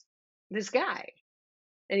meets this guy,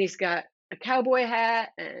 and he's got a cowboy hat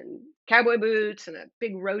and cowboy boots and a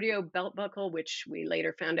big rodeo belt buckle, which we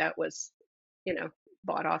later found out was, you know,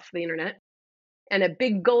 bought off the internet, and a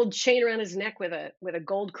big gold chain around his neck with a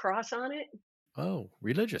gold cross on it. oh,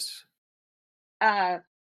 religious. Uh,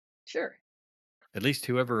 sure. At least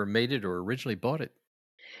whoever made it or originally bought it.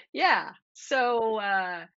 Yeah. So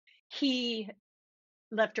he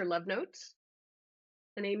left her love notes,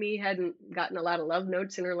 and Amy hadn't gotten a lot of love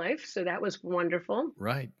notes in her life, so that was wonderful.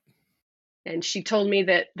 Right. And she told me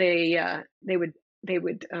that they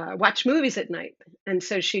would watch movies at night, and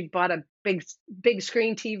so she bought a big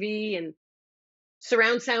screen TV and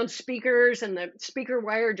surround sound speakers, and the speaker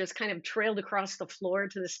wire just kind of trailed across the floor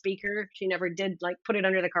to the speaker. She never did, like, put it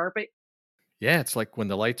under the carpet. Yeah, it's like when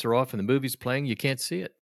the lights are off and the movie's playing, you can't see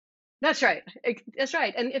it. That's right. That's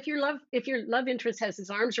right. And if your love interest has his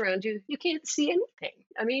arms around you, you can't see anything.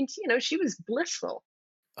 I mean, she was blissful.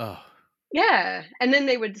 Oh, Yeah, and then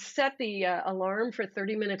they would set the alarm for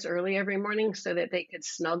 30 minutes early every morning so that they could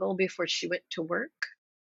snuggle before she went to work.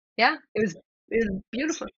 Yeah, it was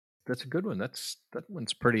beautiful. that's a good one. That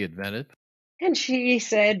one's pretty inventive. And she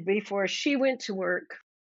said before she went to work,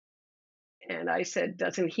 and I said,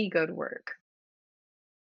 "Doesn't he go to work?"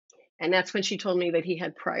 And that's when she told me that he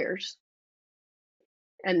had priors,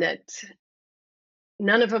 and that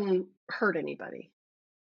none of them hurt anybody.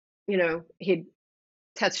 He'd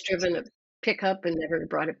test driven a pickup and never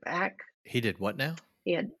brought it back. He did what now?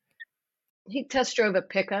 He had he test drove a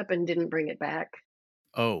pickup and didn't bring it back.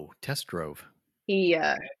 Oh, test drove. He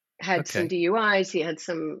had some Okay. DUIs. He had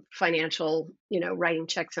some financial, writing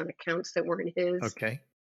checks on accounts that weren't his. Okay.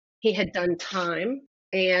 He had done time,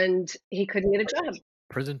 and he couldn't get a job.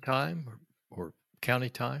 Prison time or county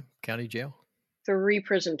time? County jail? 3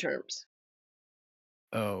 prison terms.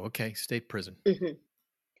 Oh, okay. State prison. Hmm.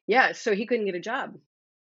 Yeah, so he couldn't get a job.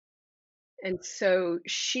 And so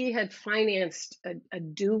she had financed a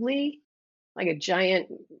dually, like a giant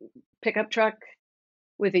pickup truck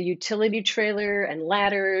with a utility trailer and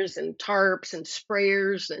ladders and tarps and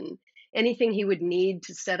sprayers and anything he would need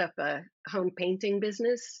to set up a home painting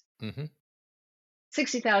business. Mhm.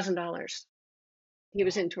 $60,000. He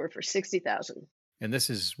was into her for 60,000. And this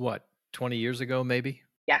is what, 20 years ago maybe?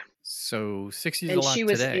 Yeah. So 60 is a And she lot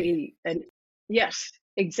was today. yes,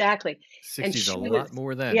 exactly. And 60 is a she lot was,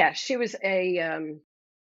 more then. yeah, she was a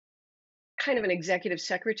kind of an executive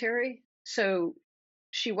secretary. So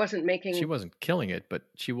she wasn't She making wasn't killing it, but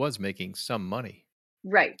she was making some money.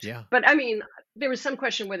 right. Yeah. But I mean, there was some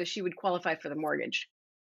question whether she would qualify for the mortgage.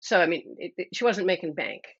 So I mean, she wasn't making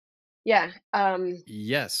bank. Yeah.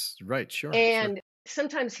 Yes. Right. Sure. Sure. And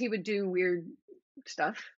sometimes he would do weird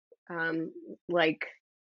stuff, um, like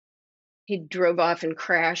he drove off and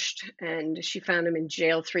crashed, and she found him in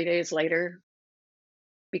jail 3 days later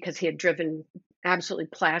because he had driven absolutely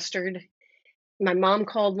plastered. My mom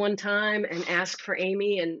called one time and asked for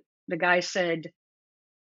Amy, and the guy said,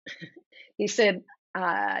 he said,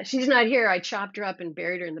 she's not here. I chopped her up and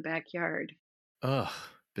buried her in the backyard. Ugh.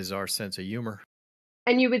 Bizarre sense of humor.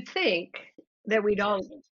 And you would think that we'd all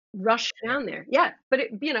rush down there. Yeah, but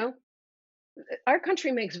our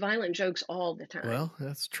country makes violent jokes all the time. Well,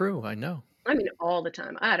 that's true. I know. I mean, all the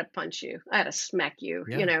time. I had to punch you. I had to smack you,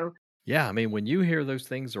 Yeah. Yeah. I mean, when you hear those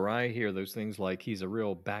things, or I hear those things like he's a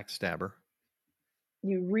real backstabber,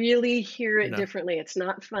 You really hear you it know, differently. It's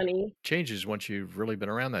not funny. changes once you've really been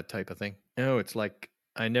around that type of thing. No, it's like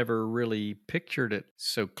I never really pictured it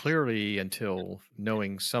so clearly until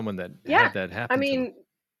knowing someone that Yeah. had that I happen to them.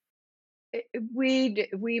 mean,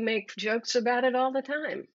 we make jokes about it all the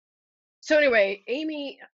time. So anyway,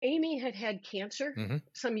 Amy had had cancer Hmm.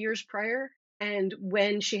 some years prior, and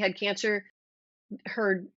when she had cancer,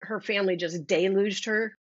 her family just deluged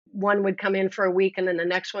her. One would come in for a week and then the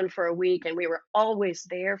next one for a week, and we were always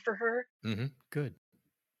there for her. Hmm. Good.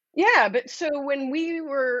 Yeah, but so when we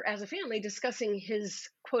were as a family discussing his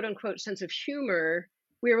quote unquote sense of humor,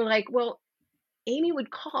 we were like, well, Amy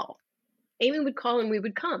would call. Amy would call and we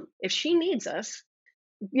would come. If she needs us,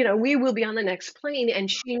 we will be on the next plane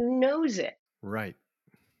and she knows it. Right.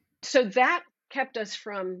 So that kept us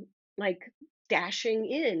from like dashing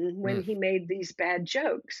in when Mm. he made these bad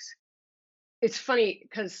jokes. It's funny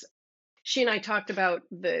because she and I talked about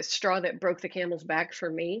the straw that broke the camel's back for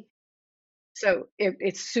me. So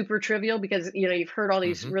it's super trivial because you've heard all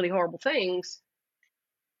these Hmm. really horrible things,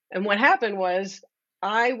 and what happened was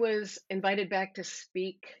I was invited back to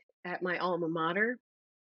speak at my alma mater,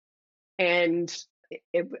 and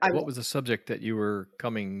I What was was the subject that you were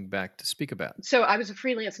coming back to speak about? so I was a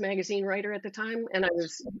freelance magazine writer at the time, and I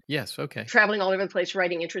was Yes. Okay. traveling all over the place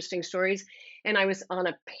writing interesting stories. And I was on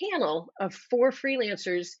a panel of four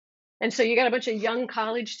freelancers. And so you got a bunch of young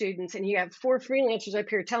college students, and you have four freelancers up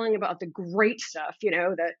here telling about the great stuff,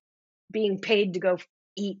 the being paid to go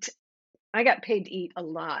eat. I got paid to eat a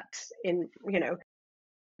lot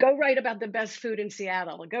go write about the best food in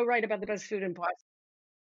Seattle, go write about the best food in Boston.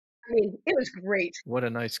 I mean, it was great. What a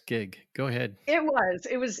nice gig. Go ahead. It was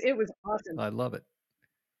awesome. I love it.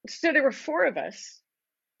 So there were four of us,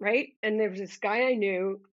 right? And there was this guy I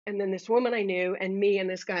knew, and then this woman I knew, and me and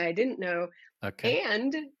this guy I didn't know, Okay.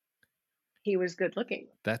 and he was good looking.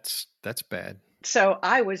 That's bad. So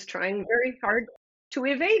I was trying very hard to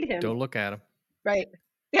evade him. Don't look at him. Right.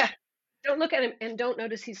 Yeah. Don't look at him and don't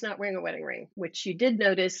notice he's not wearing a wedding ring, which you did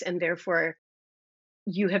notice, and therefore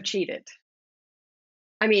you have cheated.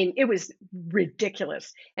 I mean, it was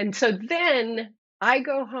ridiculous. And so then I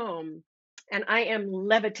go home and I am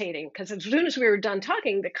levitating because as soon as we were done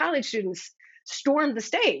talking, the college students stormed the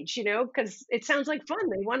stage, because it sounds like fun.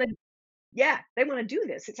 Yeah, they want to do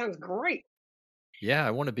this. It sounds great. Yeah,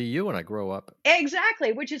 I want to be you when I grow up.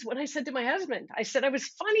 Exactly, which is what I said to my husband. I said I was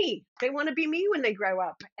funny. They want to be me when they grow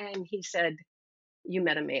up. And he said, you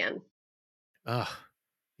met a man. Ugh.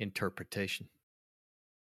 Interpretation.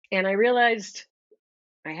 And I realized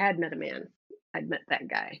I had met a man. I'd met that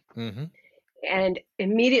guy. Hmm. And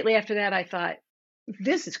immediately after that, I thought,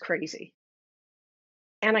 this is crazy.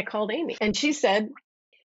 And I called Amy and she said,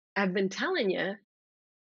 I've been telling you.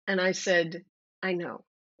 And I said, I know,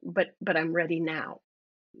 but I'm ready now.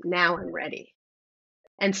 Now I'm ready.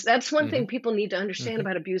 And that's one Hmm. thing people need to understand Hmm.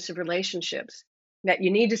 about abusive relationships, that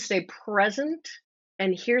you need to stay present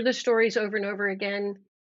and hear the stories over and over again.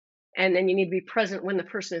 And then you need to be present when the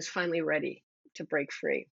person is finally ready to break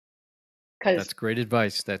free. Because, That's great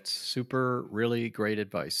advice. That's super, really great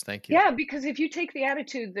advice. Thank you. yeah, because if you take the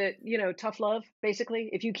attitude that, tough love, basically,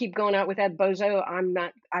 if you keep going out with that bozo,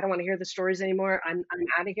 I don't want to hear the stories anymore. I'm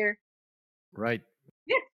out of here. Right.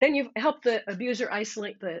 Yeah, then you've helped the abuser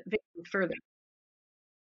isolate the victim further.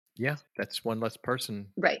 Yeah, that's Right.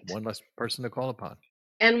 one less person to call upon.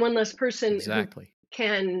 And one less person who Exactly.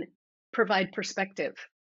 can provide perspective.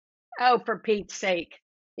 Oh, for Pete's sake.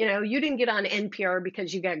 You didn't get on NPR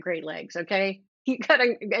because you got great legs, okay? You got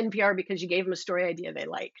on NPR because you gave them a story idea they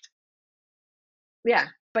liked. Yeah,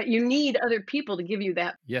 but you need other people to give you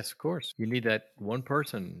that. Yes, of course. You need that one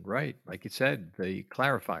person, right? Like you said, the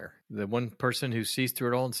clarifier, the one person who sees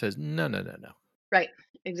through it all and says, no, no, no, no. Right,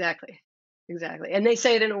 exactly. exactly. And they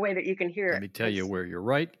say it in a way that you can hear Let it me tell you because, where you're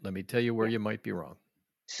right. Let me tell you where yeah. you might be wrong.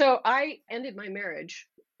 So I ended my marriage,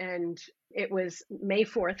 and it was May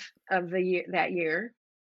 4th of the year that year,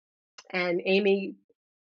 and Amy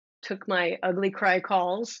took my ugly cry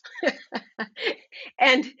calls.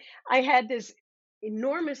 And I had this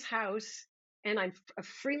enormous house, and I'm a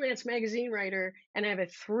freelance magazine writer, and I have a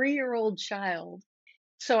 3-year-old child.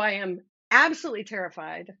 So I am absolutely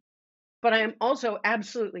terrified, but I am also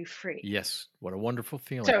absolutely free. Yes. What a wonderful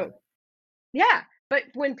feeling. So, yeah, but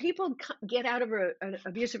when people get out of an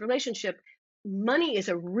abusive relationship, money is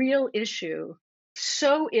a real issue.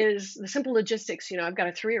 So is the simple logistics. I've got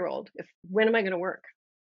a 3-year-old. If When am I going to work?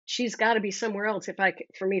 She's got to be somewhere else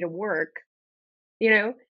for me to work. You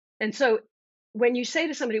know? And so when you say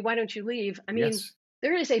to somebody, "Why don't you leave?" I mean, Yes.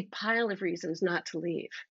 there is a pile of reasons not to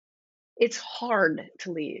leave. It's hard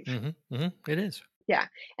to leave. It is. Yeah.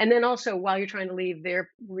 And then also while you're trying to leave,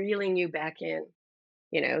 they're reeling you back in.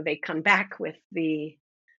 They come back with the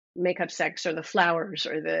makeup sex or the flowers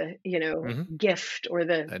or the, Hmm. gift or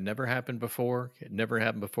the That never happened before. It never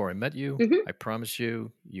happened before I met you. Mhm. I promise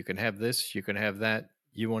you, you can have this, you can have that.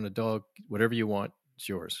 You want a dog, whatever you want, it's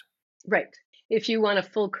yours. Right. If you want a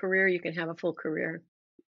full career, you can have a full career.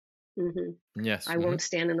 Mhm. Yes. I won't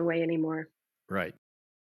stand in the way anymore. Right.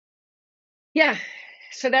 Yeah.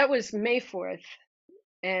 So that was May 4th.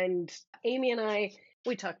 And Amy and I,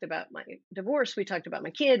 we talked about my divorce. We talked about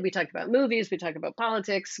my kid. We talked about movies. We talked about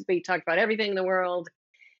politics. We talked about everything in the world.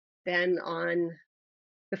 Then on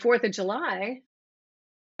the 4th of July,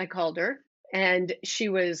 I called her, and she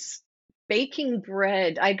was baking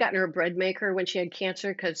bread. I'd gotten her a bread maker when she had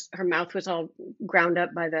cancer because her mouth was all ground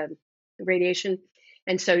up by the radiation.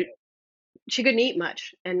 And so she couldn't eat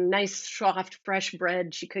much, and nice, soft, fresh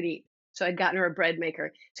bread she could eat. So I'd gotten her a bread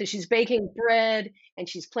maker. So she's baking bread and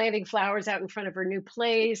she's planting flowers out in front of her new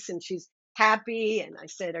place, and she's happy. And I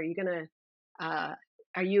said, uh,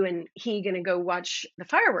 are you and he gonna go watch the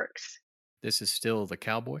fireworks? This is still the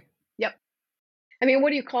cowboy. Yep. I mean, what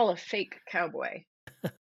do you call a fake cowboy?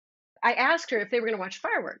 I asked her if they were gonna watch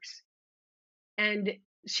fireworks, and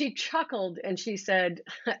she chuckled and she said,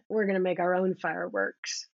 "We're gonna make our own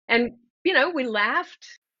fireworks." And we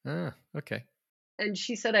laughed, Ah, okay. and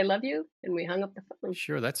she said, "I love you," and we hung up the phone.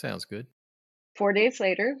 Sure, that sounds good. 4 days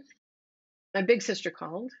later, my big sister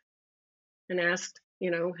called and asked,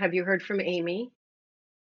 "Have you heard from Amy?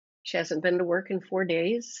 She hasn't been to work in 4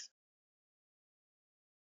 days."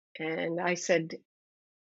 And I said,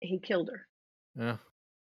 "He killed her." Oh,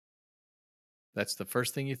 that's the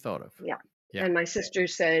first thing you thought of. Yeah. Yeah. And my sister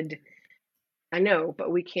said, "I know,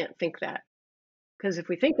 but we can't think that, because if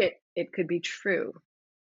we think it, it could be true."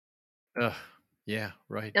 Ugh. Yeah,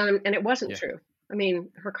 right. And it wasn't Yeah. true. I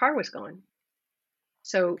mean, her car was gone.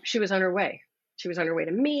 So she was on her way. She was on her way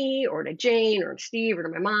to me or to Jane or to Steve or to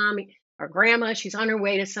my mom or grandma. She's on her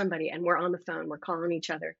way to somebody, and we're on the phone. We're calling each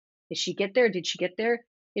other. Did she get there? Did she get there?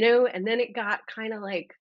 And then it got kind of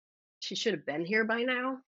like she should have been here by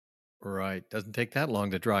now. Right. Doesn't take that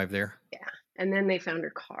long to drive there. Yeah. And then they found her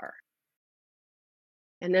car.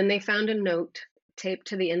 And then they found a note taped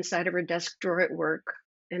to the inside of her desk drawer at work.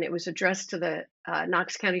 And it was addressed to the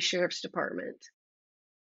Knox County Sheriff's Department.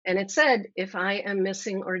 And it said, "If I am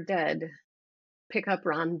missing or dead, pick up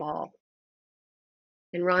Ron Ball."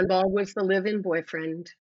 And Ron Ball was the live-in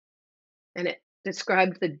boyfriend, and it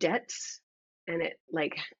described the debts, and it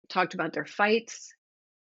like talked about their fights,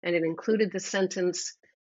 and it included the sentence,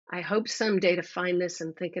 "I hope someday to find this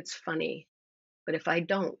and think it's funny, but if I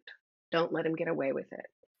don't let him get away with it."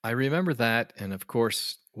 I remember that. And of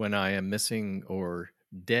course, When I Am Missing or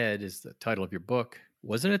Dead is the title of your book.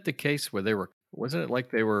 Wasn't it the case where wasn't it like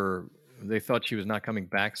they thought she was not coming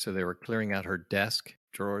back, so they were clearing out her desk,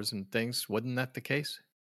 drawers, and things? Wasn't that the case?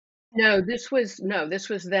 No, this was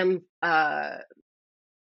them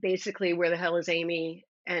basically, "Where the hell is Amy?"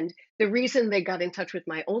 And the reason they got in touch with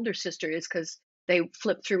my older sister is because they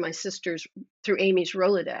flipped through Amy's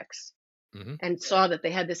Rolodex Hmm. and saw that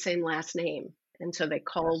they had the same last name. And so they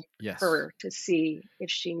called Yes. her to see if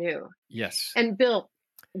she knew. Yes. And Bill,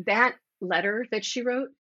 that letter that she wrote,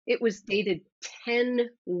 it was dated 10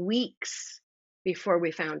 weeks before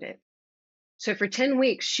we found it. So for 10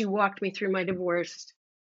 weeks, she walked me through my divorce,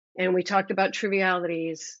 and we talked about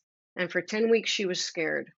trivialities. And for 10 weeks, she was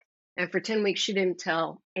scared. And for 10 weeks, she didn't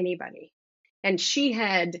tell anybody. And she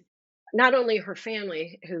had not only her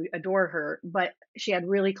family who adore her, but she had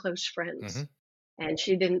really close Hmm. friends. And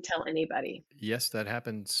she didn't tell anybody. Yes, that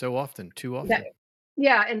happens so often, too That often.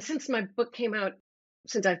 Yeah, and since my book came out,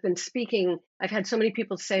 since I've been speaking, I've had so many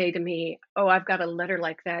people say to me, "Oh, I've got a letter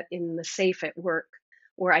like that in the safe at work."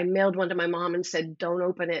 or I mailed one to my mom and said, "Don't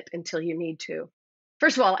open it until you need to."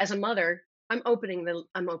 First of all, as a mother, I'm opening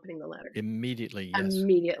the letter Immediately, yes.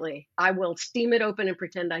 immediately. I will steam it open and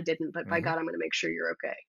pretend I didn't, but by Hmm. God, I'm gonna make sure you're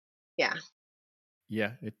okay. Yeah.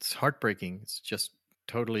 Yeah, it's heartbreaking. It's just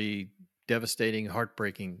totally devastating,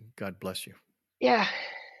 heartbreaking. God bless you. Yeah.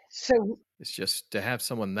 So, It's just to have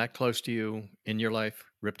someone that close to you in your life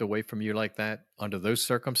ripped away from you like that under those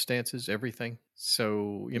circumstances, everything.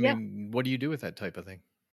 So, I yeah. mean, what do you do with that type of thing?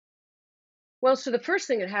 Well, so the first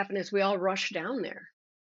thing that happened is we all rushed down there,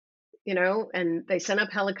 and they sent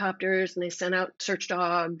up helicopters and they sent out search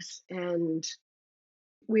dogs, and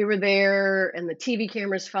we were there, and the TV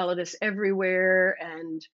cameras followed us everywhere,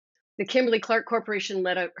 and the Kimberly Clark Corporation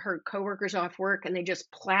let her coworkers off work, and they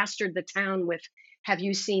just plastered the town with "Have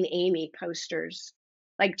you seen Amy?" posters,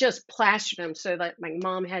 like just plastered them so that my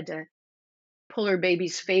mom had to pull her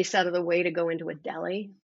baby's face out of the way to go into a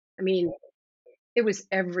deli. I mean, it was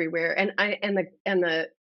everywhere, and I and the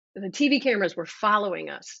TV cameras were following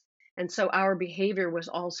us, and so our behavior was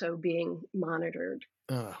also being monitored.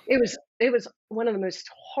 Oh, It was one of the most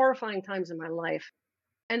horrifying times in my life.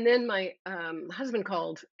 And then my husband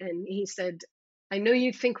called and he said, "I know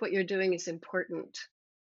you think what you're doing is important,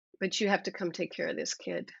 but you have to come take care of this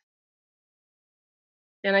kid."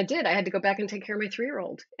 And I did. I had to go back and take care of my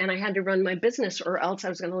 3-year-old, and I had to run my business, or else I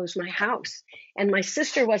was going to lose my house. And my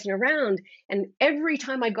sister wasn't around. And every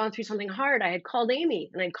time I'd gone through something hard, I had called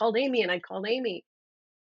Amy, and I'd called Amy, and I'd called Amy,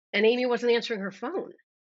 and Amy wasn't answering her phone.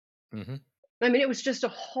 hmm. I mean, it was just a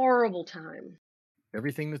horrible time.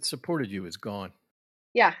 Everything that supported you is gone.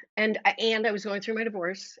 Yeah, and I was going through my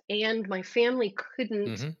divorce, and my family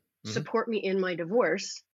couldn't Hmm. Hmm. support me in my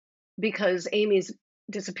divorce because Amy's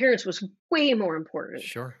disappearance was way more important.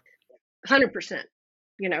 Sure. 100%.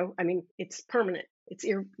 I mean, it's permanent. It's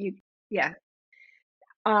ir you yeah.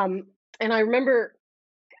 And I remember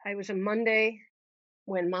I was a Monday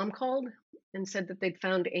when mom called and said that they'd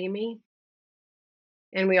found Amy,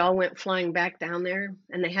 and we all went flying back down there,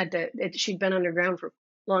 and they had to she'd been underground for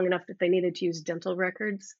long enough that they needed to use dental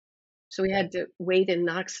records. So we had to wait in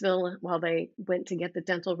Knoxville while they went to get the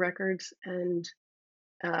dental records, and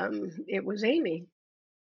it was Amy.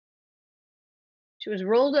 She was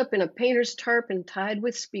rolled up in a painter's tarp and tied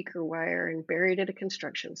with speaker wire and buried at a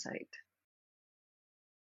construction site.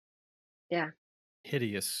 Yeah.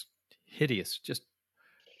 Hideous, hideous, just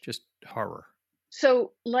horror.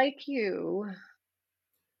 So, like you,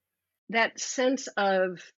 that sense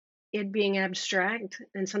of it being abstract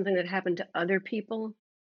and something that happened to other people,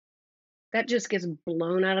 that just gets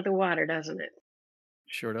blown out of the water, doesn't it?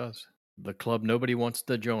 Sure does. The club nobody wants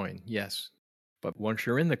to join, yes. But once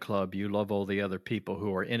you're in the club, you love all the other people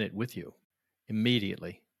who are in it with you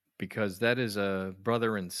immediately because that is a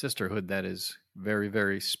brother and sisterhood that is very,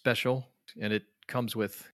 very special. And it comes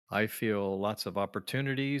with, I feel, lots of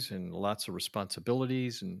opportunities and lots of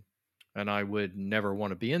responsibilities. And I would never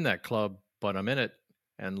want to be in that club, but I'm in it.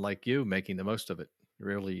 And like you, making the most of it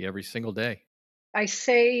really every single day. I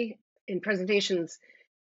say in presentations,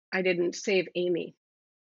 I didn't save Amy.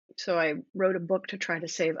 So I wrote a book to try to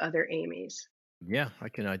save other Amy's. Yeah, I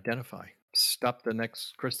can identify. Stop the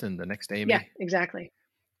next Kristen, the next Yeah, Amy. exactly.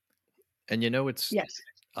 And it's Yes.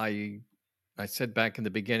 I I said back in the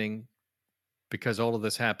beginning because all of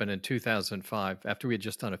this happened in 2005 after we had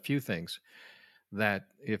just done a few things that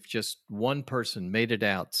if just one person made it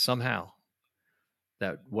out somehow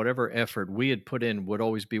that whatever effort we had put in would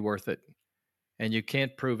always be worth it. And you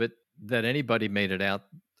can't prove it that anybody made it out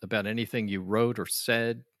about anything you wrote or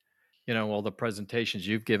said, all the presentations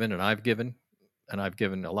you've given and I've given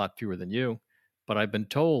a lot fewer than you, but I've been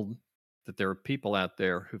told that there are people out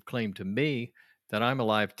there who've claimed to me that I'm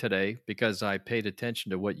alive today because I paid attention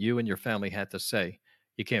to what you and your family had to say.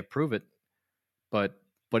 You can't prove it, but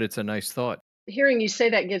it's a nice thought. Hearing you say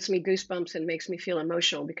that gives me goosebumps and makes me feel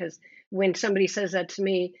emotional because when somebody says that to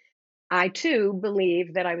me, I too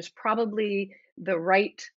believe that I was probably the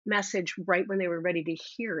right message right when they were ready to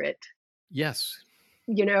hear it. Yes.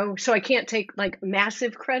 So I can't take like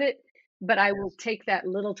massive credit, but I will take that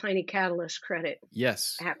little tiny catalyst credit.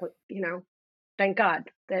 Yes. Thank God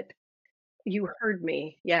that you heard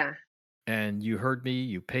me. Yeah. And you heard me,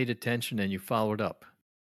 you paid attention, and you followed up.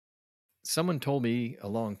 Someone told me a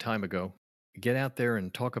long time ago, get out there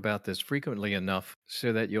and talk about this frequently enough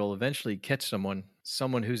so that you'll eventually catch someone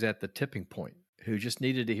who's at the tipping point, who just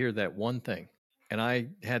needed to hear that one thing. And I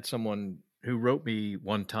had someone who wrote me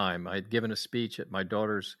one time. I'd given a speech at my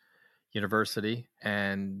daughter's university,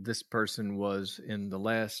 and this person was in the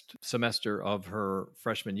last semester of her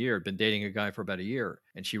freshman year, had been dating a guy for about a year.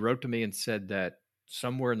 And she wrote to me and said that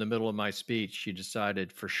somewhere in the middle of my speech, she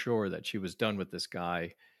decided for sure that she was done with this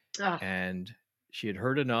guy. Ah, And she had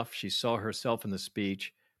heard enough. She saw herself in the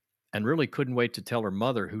speech and really couldn't wait to tell her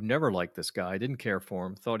mother, who never liked this guy, didn't care for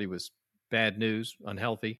him, thought he was bad news,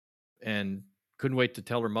 unhealthy, and couldn't wait to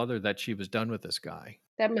tell her mother that she was done with this guy.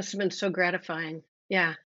 that must have been so gratifying.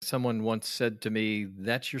 Yeah. Someone once said to me,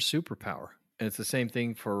 "That's your superpower." And it's the same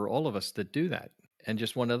thing for all of us that do that. And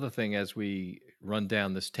just one other thing as we run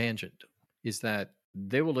down this tangent is that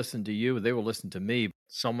they will listen to you, they will listen to me.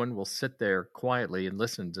 Someone will sit there quietly and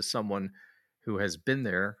listen to someone who has been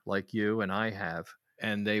there like you and I have,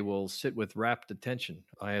 and they will sit with rapt attention.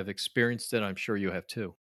 I have experienced it, I'm sure you have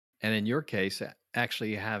too. And in your case,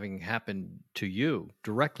 actually having happened to you,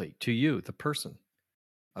 directly to you, the person.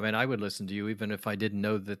 I mean, I would listen to you even if I didn't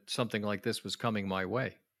know that something like this was coming my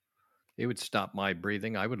way. It would stop my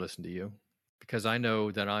breathing. I would listen to you because I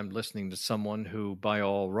know that I'm listening to someone who, by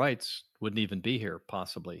all rights, wouldn't even be here,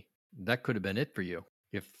 possibly. That could have been it for you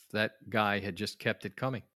if that guy had just kept it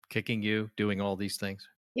coming, kicking you, doing all these things.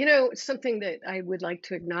 Something that I would like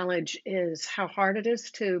to acknowledge is how hard it is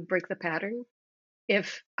to break the pattern.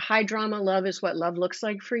 If high drama love is what love looks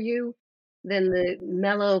like for you, then the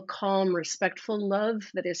mellow, calm, respectful love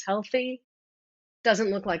that is healthy doesn't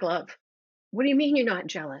look like love. What do you mean you're not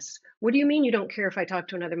jealous? What do you mean you don't care if I talk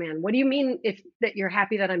to another man? What do you mean if that you're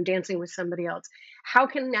happy that I'm dancing with somebody else? How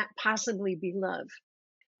can that possibly be love?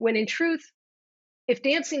 When in truth, if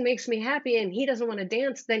dancing makes me happy and he doesn't want to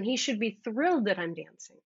dance, then he should be thrilled that I'm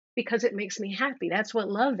dancing because it makes me happy. That's what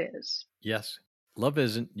love is. Yes. Love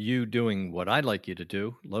isn't you doing what I'd like you to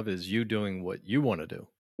do. Love is you doing what you want to do.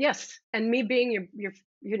 Yes, and me being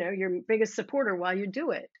your biggest supporter while you do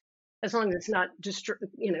it, as long as it's not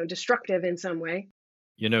destructive in some way.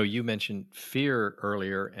 You mentioned fear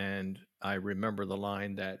earlier, and I remember the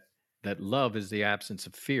line that love is the absence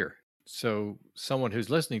of fear. So someone who's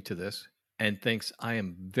listening to this and thinks I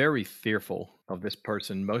am very fearful of this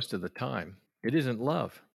person most of the time, it isn't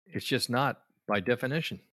love. It's just not by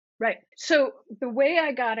definition. Right. So the way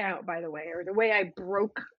I got out, by the way, or the way I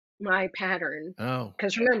broke my pattern, Oh,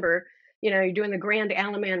 because remember, you're doing the grand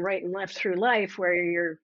Alaman right and left through life where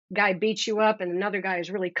your guy beats you up and another guy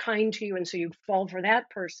is really kind to you, and so you fall for that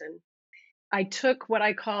person. I took what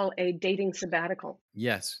I call a dating sabbatical,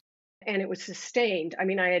 yes. and it was sustained. I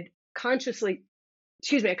mean, I consciously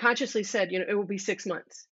said, it will be 6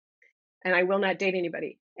 months and I will not date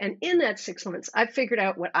anybody. And in that 6 months, I figured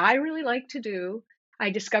out what I really like to do.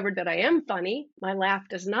 I discovered that I am funny. My laugh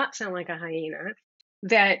does not sound like a hyena,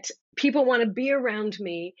 that people want to be around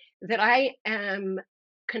me, that I am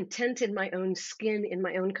content in my own skin, in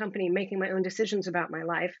my own company, making my own decisions about my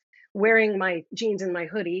life, wearing my jeans and my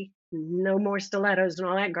hoodie, no more stilettos and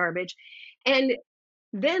all that garbage. And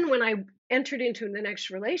then when I entered into the next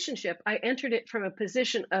relationship, I entered it from a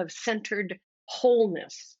position of centered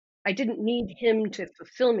wholeness. I didn't need him to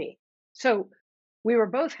fulfill me. So we were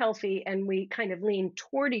both healthy and we kind of leaned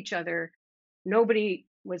toward each other. Nobody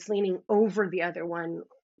was leaning over the other one,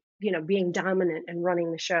 being dominant and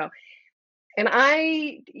running the show. And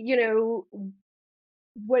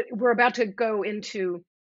what we're about to go into,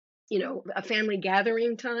 a family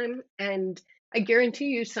gathering time. And I guarantee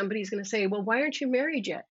you somebody's going to say, well, why aren't you married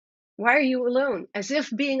yet? Why are you alone? As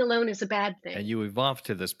if being alone is a bad And thing. you evolved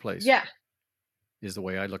to this place, Yeah. is the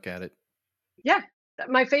way I look at it. Yeah.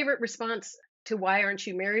 My favorite response to why aren't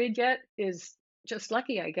you married yet is just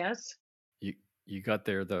lucky, I guess. You you got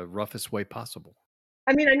there the roughest way possible.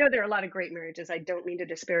 I mean, I know there are a lot of great marriages. I don't mean to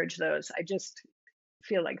disparage those. I just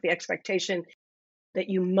feel like the expectation that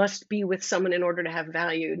you must be with someone in order to have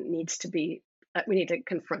value needs to be, we need to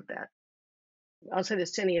confront that. I'll say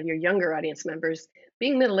this to any of your younger audience members: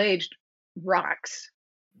 being middle aged rocks.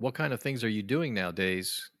 What kind of things are you doing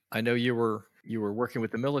nowadays? I know you were working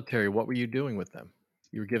with the military. What were you doing with them?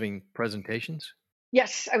 You were giving presentations?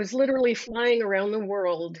 Yes, I was literally flying around the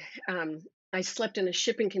world. I slept in a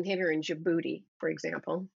shipping container in Djibouti, for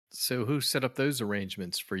example. So who set up those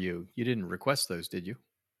arrangements for you? You didn't request those, did you?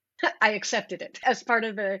 I accepted it as part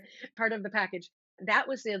of the package. That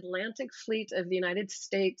was the Atlantic Fleet of the United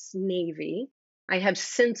States Navy. I have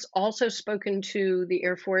since also spoken to the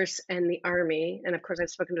Air Force and the Army, and of course, I've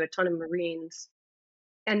spoken to a ton of Marines,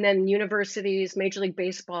 and then universities, Major League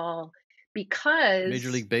Baseball, Major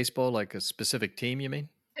because League Baseball, like a specific team, you mean?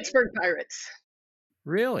 Pittsburgh Pirates.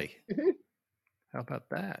 Really? Mhm. How about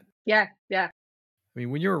that? Yeah, yeah. I mean,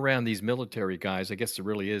 when you're around these military guys, I guess there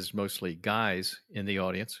really is mostly guys in the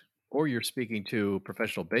audience, or you're speaking to a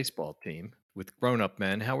professional baseball team with grown up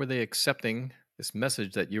men. How are they accepting this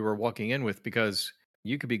message that you were walking in with? Because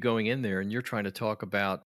you could be going in there and you're trying to talk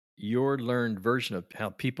about your learned version of how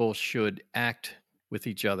people should act with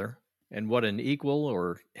each other and what an equal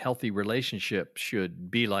or healthy relationship should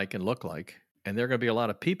be like and look like. And there are going to be a lot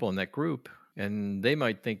of people in that group, and they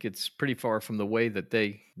might think it's pretty far from the way that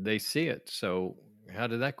they see it. So how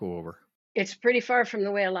did that go over? It's pretty far from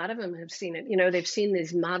the way a lot of them have seen it. They've seen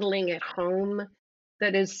this modeling at home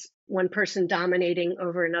that is one person dominating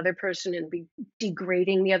over another person and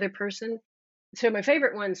degrading the other person. So my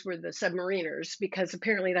favorite ones were the submariners because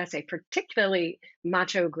apparently that's a particularly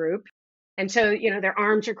macho group. And so, their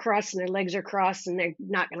arms are crossed and their legs are crossed and they're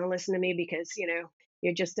not going to listen to me because,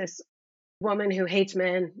 you're just this woman who hates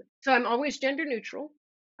men. So I'm always gender neutral.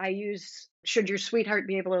 I use, should your sweetheart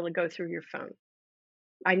be able to go through your phone?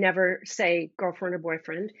 I never say girlfriend or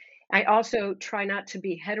boyfriend. I also try not to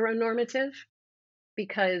be heteronormative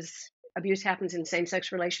because abuse happens in same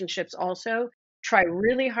sex relationships also. Try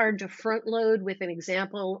really hard to front load with an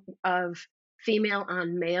example of female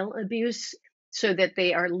on male abuse so that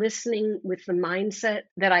they are listening with the mindset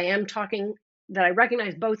that I am talking, that I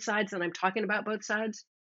recognize both sides and I'm talking about both sides.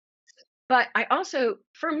 But I also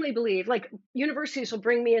firmly believe, like, universities will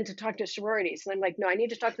bring me in to talk to sororities. And I'm like, no, I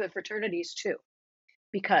need to talk to the fraternities too,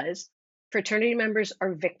 because fraternity members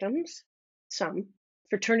are victims, some.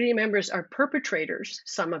 Fraternity members are perpetrators,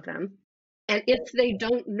 some of them. And if they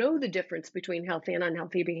don't know the difference between healthy and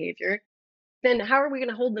unhealthy behavior, then how are we going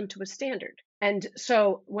to hold them to a standard? And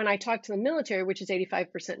so when I talk to the military, which is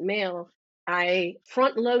 85% male, I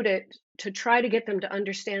front load it to try to get them to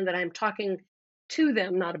understand that I'm talking to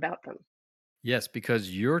them, not about them. Yes,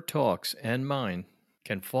 because your talks and mine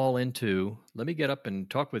can fall into, let me get up and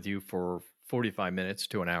talk with you for 45 minutes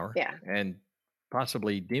to an hour Yeah, and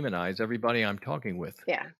possibly demonize everybody I'm talking with.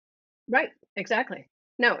 yeah, right, exactly.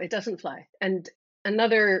 No, it doesn't fly. And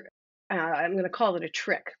another, I'm going to call it a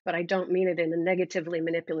trick, but I don't mean it in a negatively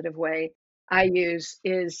manipulative way. I use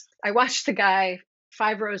is I watch the guy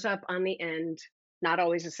 5 rows up on the end, not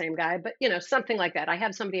always the same guy, but something like that. I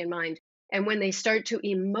have somebody in mind, and when they start to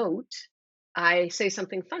emote, I say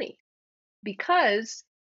something funny because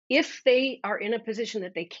if they are in a position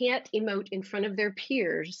that they can't emote in front of their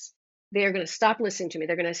peers, they are going to stop listening to me.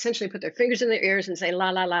 They're going to essentially put their fingers in their ears and say, la,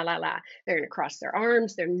 la, la, la, la. They're going to cross their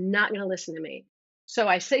arms. They're not going to listen to me. So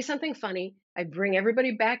I say something funny. I bring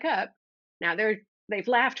everybody back up. Now they've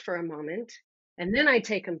laughed for a moment and then I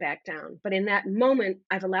take them back down. But in that moment,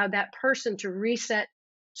 I've allowed that person to reset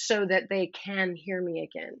so that they can hear me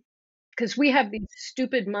again. Because we have these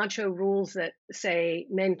stupid macho rules that say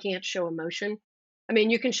men can't show emotion. I mean,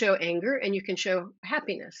 you can show anger and you can show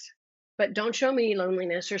happiness, but don't show me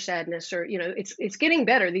loneliness or sadness or, it's getting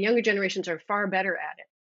better. The younger generations are far better at it.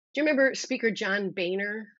 Do you remember Speaker John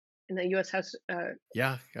Boehner in the US House?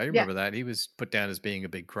 Yeah, I Yeah. remember that. He was put down as being a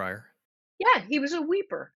big crier. Yeah, he was a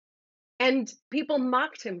weeper and people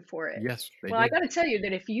mocked him for it. Yes, they Well, I did. got to tell you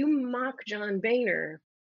that if you mock John Boehner,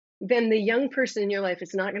 then the young person in your life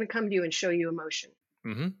is not going to come to you and show you emotion.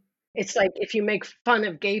 Hmm. It's like if you make fun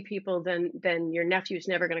of gay people, then your nephew's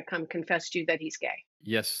never gonna come confess to you that he's gay.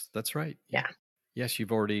 Yes, that's right. Yeah. Yeah. Yes,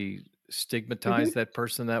 you've already stigmatized Mhm. that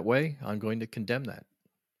person that way. I'm going to condemn that.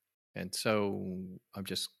 And so I'm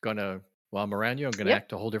just going to, while I'm around you, I'm going to Yep.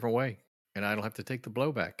 act a whole different way. And I don't have to take the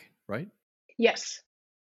blowback, right? Yes.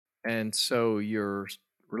 And so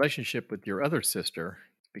relationship with your other sister,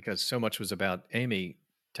 because so much was about Amy,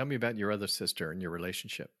 tell me about your other sister and your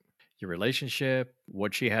relationship. Your relationship,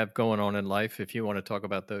 what she have going on in life, if you want to talk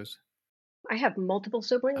about those. I have multiple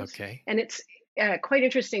siblings, Okay. and it's, quite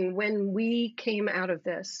interesting. When we came out of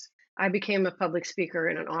this, I became a public speaker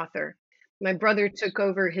and an author. My brother took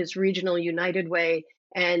over his regional United Way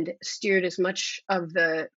and steered as much of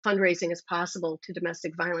the fundraising as possible to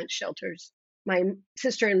domestic violence shelters. My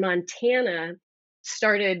sister in Montana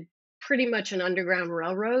started pretty much an underground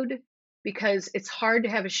railroad because it's hard to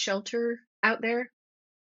have a shelter out there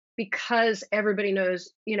because everybody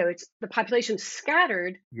knows, it's the population's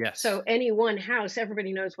scattered. So Yes. any one house,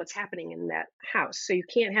 everybody knows what's happening in that house. So you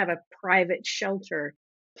can't have a private shelter.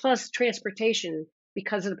 Plus transportation,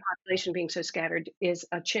 because of the population being so scattered, is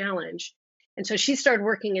a challenge. And so she started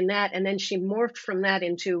working in that, and then she morphed from that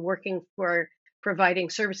into working for providing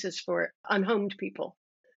services for unhomed people.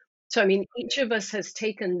 So I mean, each of us has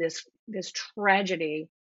taken this tragedy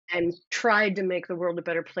and tried to make the world a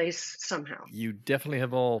better place somehow. You definitely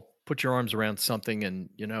have all put your arms around something. And,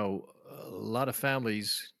 a lot of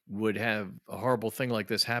families would have a horrible thing like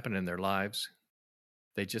this happen in their lives.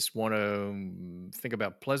 They just want to think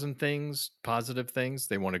about pleasant things, positive things.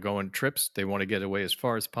 They want to go on trips. They want to get away as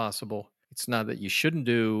far as possible. It's not that you shouldn't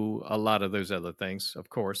do a lot of those other things, of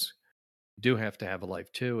course. You do have to have a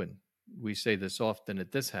life too. And we say this often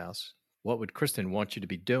at this house. what would Kristen want you to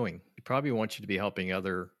be doing? She probably wants you to be helping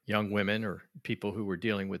other young women or people who were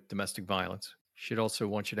dealing with domestic violence. She'd also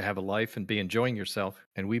want you to have a life and be enjoying yourself.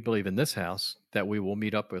 And we believe in this house that we will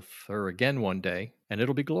meet up with her again one day, and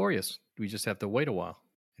it'll be glorious. We just have to wait a while,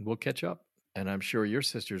 and we'll catch up. And I'm sure your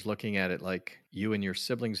sister's looking at it like you and your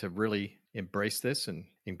siblings have really embraced this and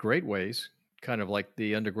in great ways, kind of like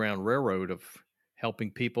the Underground Railroad of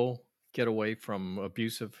helping people get away from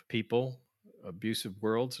abusive people, abusive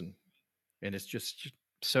worlds, and it's just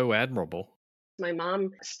so admirable. My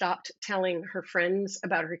mom stopped telling her friends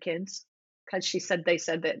about her kids because they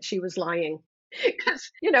said that she was lying.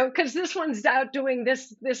 Because this one's out doing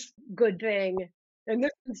this good thing, and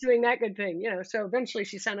this one's doing that good thing. So eventually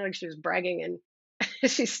she sounded like she was bragging,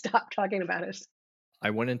 and she stopped talking about us. I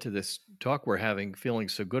went into this talk we're having feeling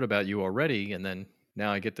so good about you already, and then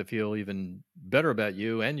now I get to feel even better about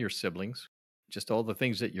you and your siblings. Just all the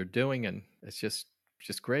things that you're doing, and it's just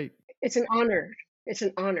great. It's an honor. It's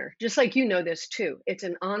an honor. Just like this too. It's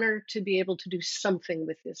an honor to be able to do something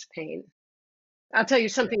with this pain. I'll tell you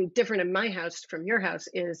something different in my house from your house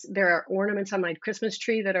is there are ornaments on my Christmas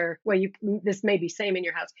tree that are, well, this may be same in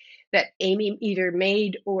your house, that Amy either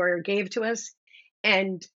made or gave to us.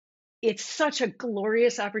 And it's such a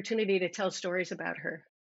glorious opportunity to tell stories about her.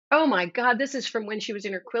 Oh my God, this is from when she was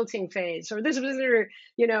in her quilting phase, or this was in her,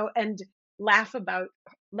 and laugh about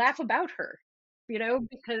her,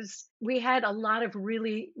 because we had a lot of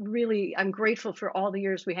really, really, I'm grateful for all the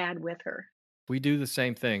years we had with her. We do the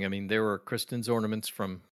same thing. I mean, there were Kristen's ornaments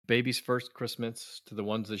from baby's first Christmas to the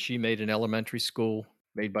ones that she made in elementary school,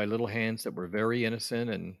 made by little hands that were very innocent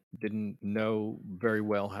and didn't know very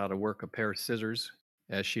well how to work a pair of scissors,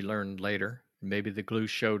 as she learned later. Maybe the glue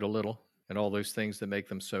showed a little, and all those things that make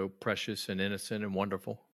them so precious and innocent and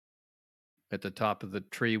wonderful. At the top of the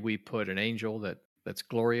tree, we put an angel that's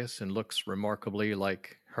glorious and looks remarkably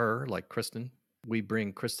like her, like Kristen. We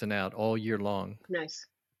bring Kristen out all year long. Nice.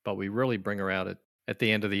 But we really bring her out at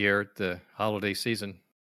the end of the year, at the holiday season.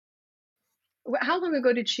 How long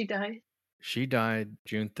ago did she die? She died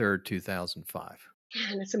June 3rd, 2005.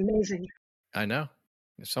 Man, that's amazing. I know.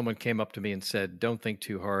 If someone came up to me and said, don't think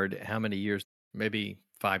too hard, how many years? Maybe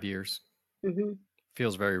 5 years. Mm-hmm.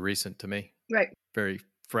 Feels very recent to me. Right. Very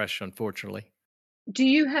fresh, unfortunately. Do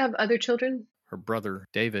you have other children? Her brother,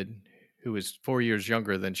 David, who is 4 years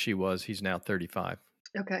younger than she was, he's now 35.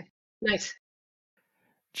 Okay. Nice.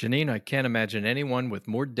 Janine, I can't imagine anyone with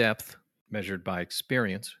more depth, measured by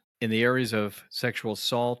experience, in the areas of sexual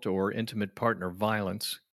assault or intimate partner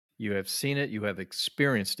violence. You have seen it, you have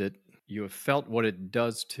experienced it, you have felt what it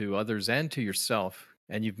does to others and to yourself,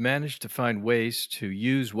 and you've managed to find ways to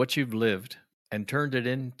use what you've lived and turned it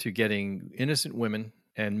into getting innocent women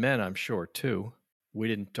and men, I'm sure, too. We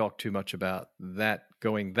didn't talk too much about that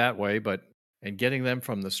going that way, but and getting them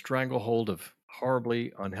from the stranglehold of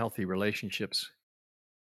horribly unhealthy relationships.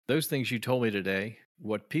 Those things you told me today,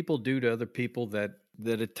 what people do to other people that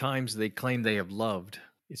at times they claim they have loved,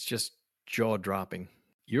 it's just jaw-dropping.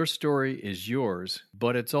 Your story is yours,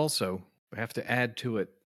 but it's also, I have to add to it,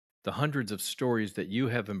 the hundreds of stories that you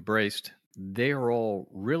have embraced. They are all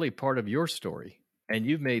really part of your story, and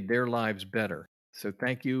you've made their lives better. So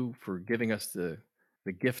thank you for giving us the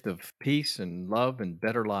gift of peace and love and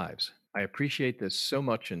better lives. I appreciate this so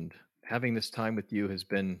much, and having this time with you has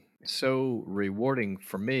been so rewarding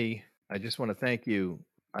for me. I just want to thank you.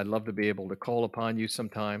 I'd love to be able to call upon you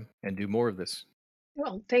sometime and do more of this.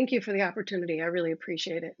 Well, thank you for the opportunity. I really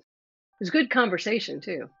appreciate it. It was good conversation,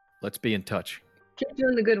 too. Let's be in touch. Keep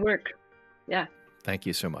doing the good work. Yeah. Thank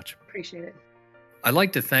you so much. Appreciate it. I'd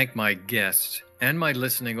like to thank my guests and my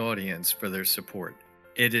listening audience for their support.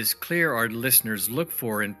 It is clear our listeners look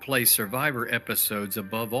for and place survivor episodes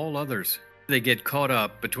above all others. They get caught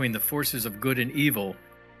up between the forces of good and evil,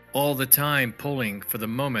 all the time pulling for the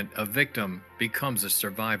moment a victim becomes a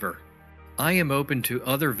survivor. I am open to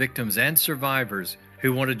other victims and survivors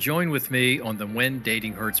who want to join with me on the When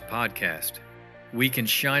Dating Hurts podcast. We can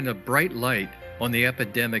shine a bright light on the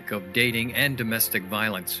epidemic of dating and domestic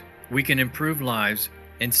violence. We can improve lives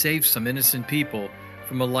and save some innocent people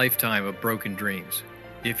from a lifetime of broken dreams.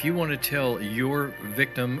 If you want to tell your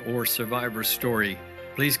victim or survivor story,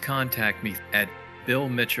 please contact me at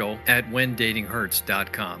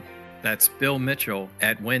billmitchell@whendatinghurts.com. That's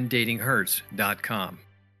billmitchell@whendatinghurts.com.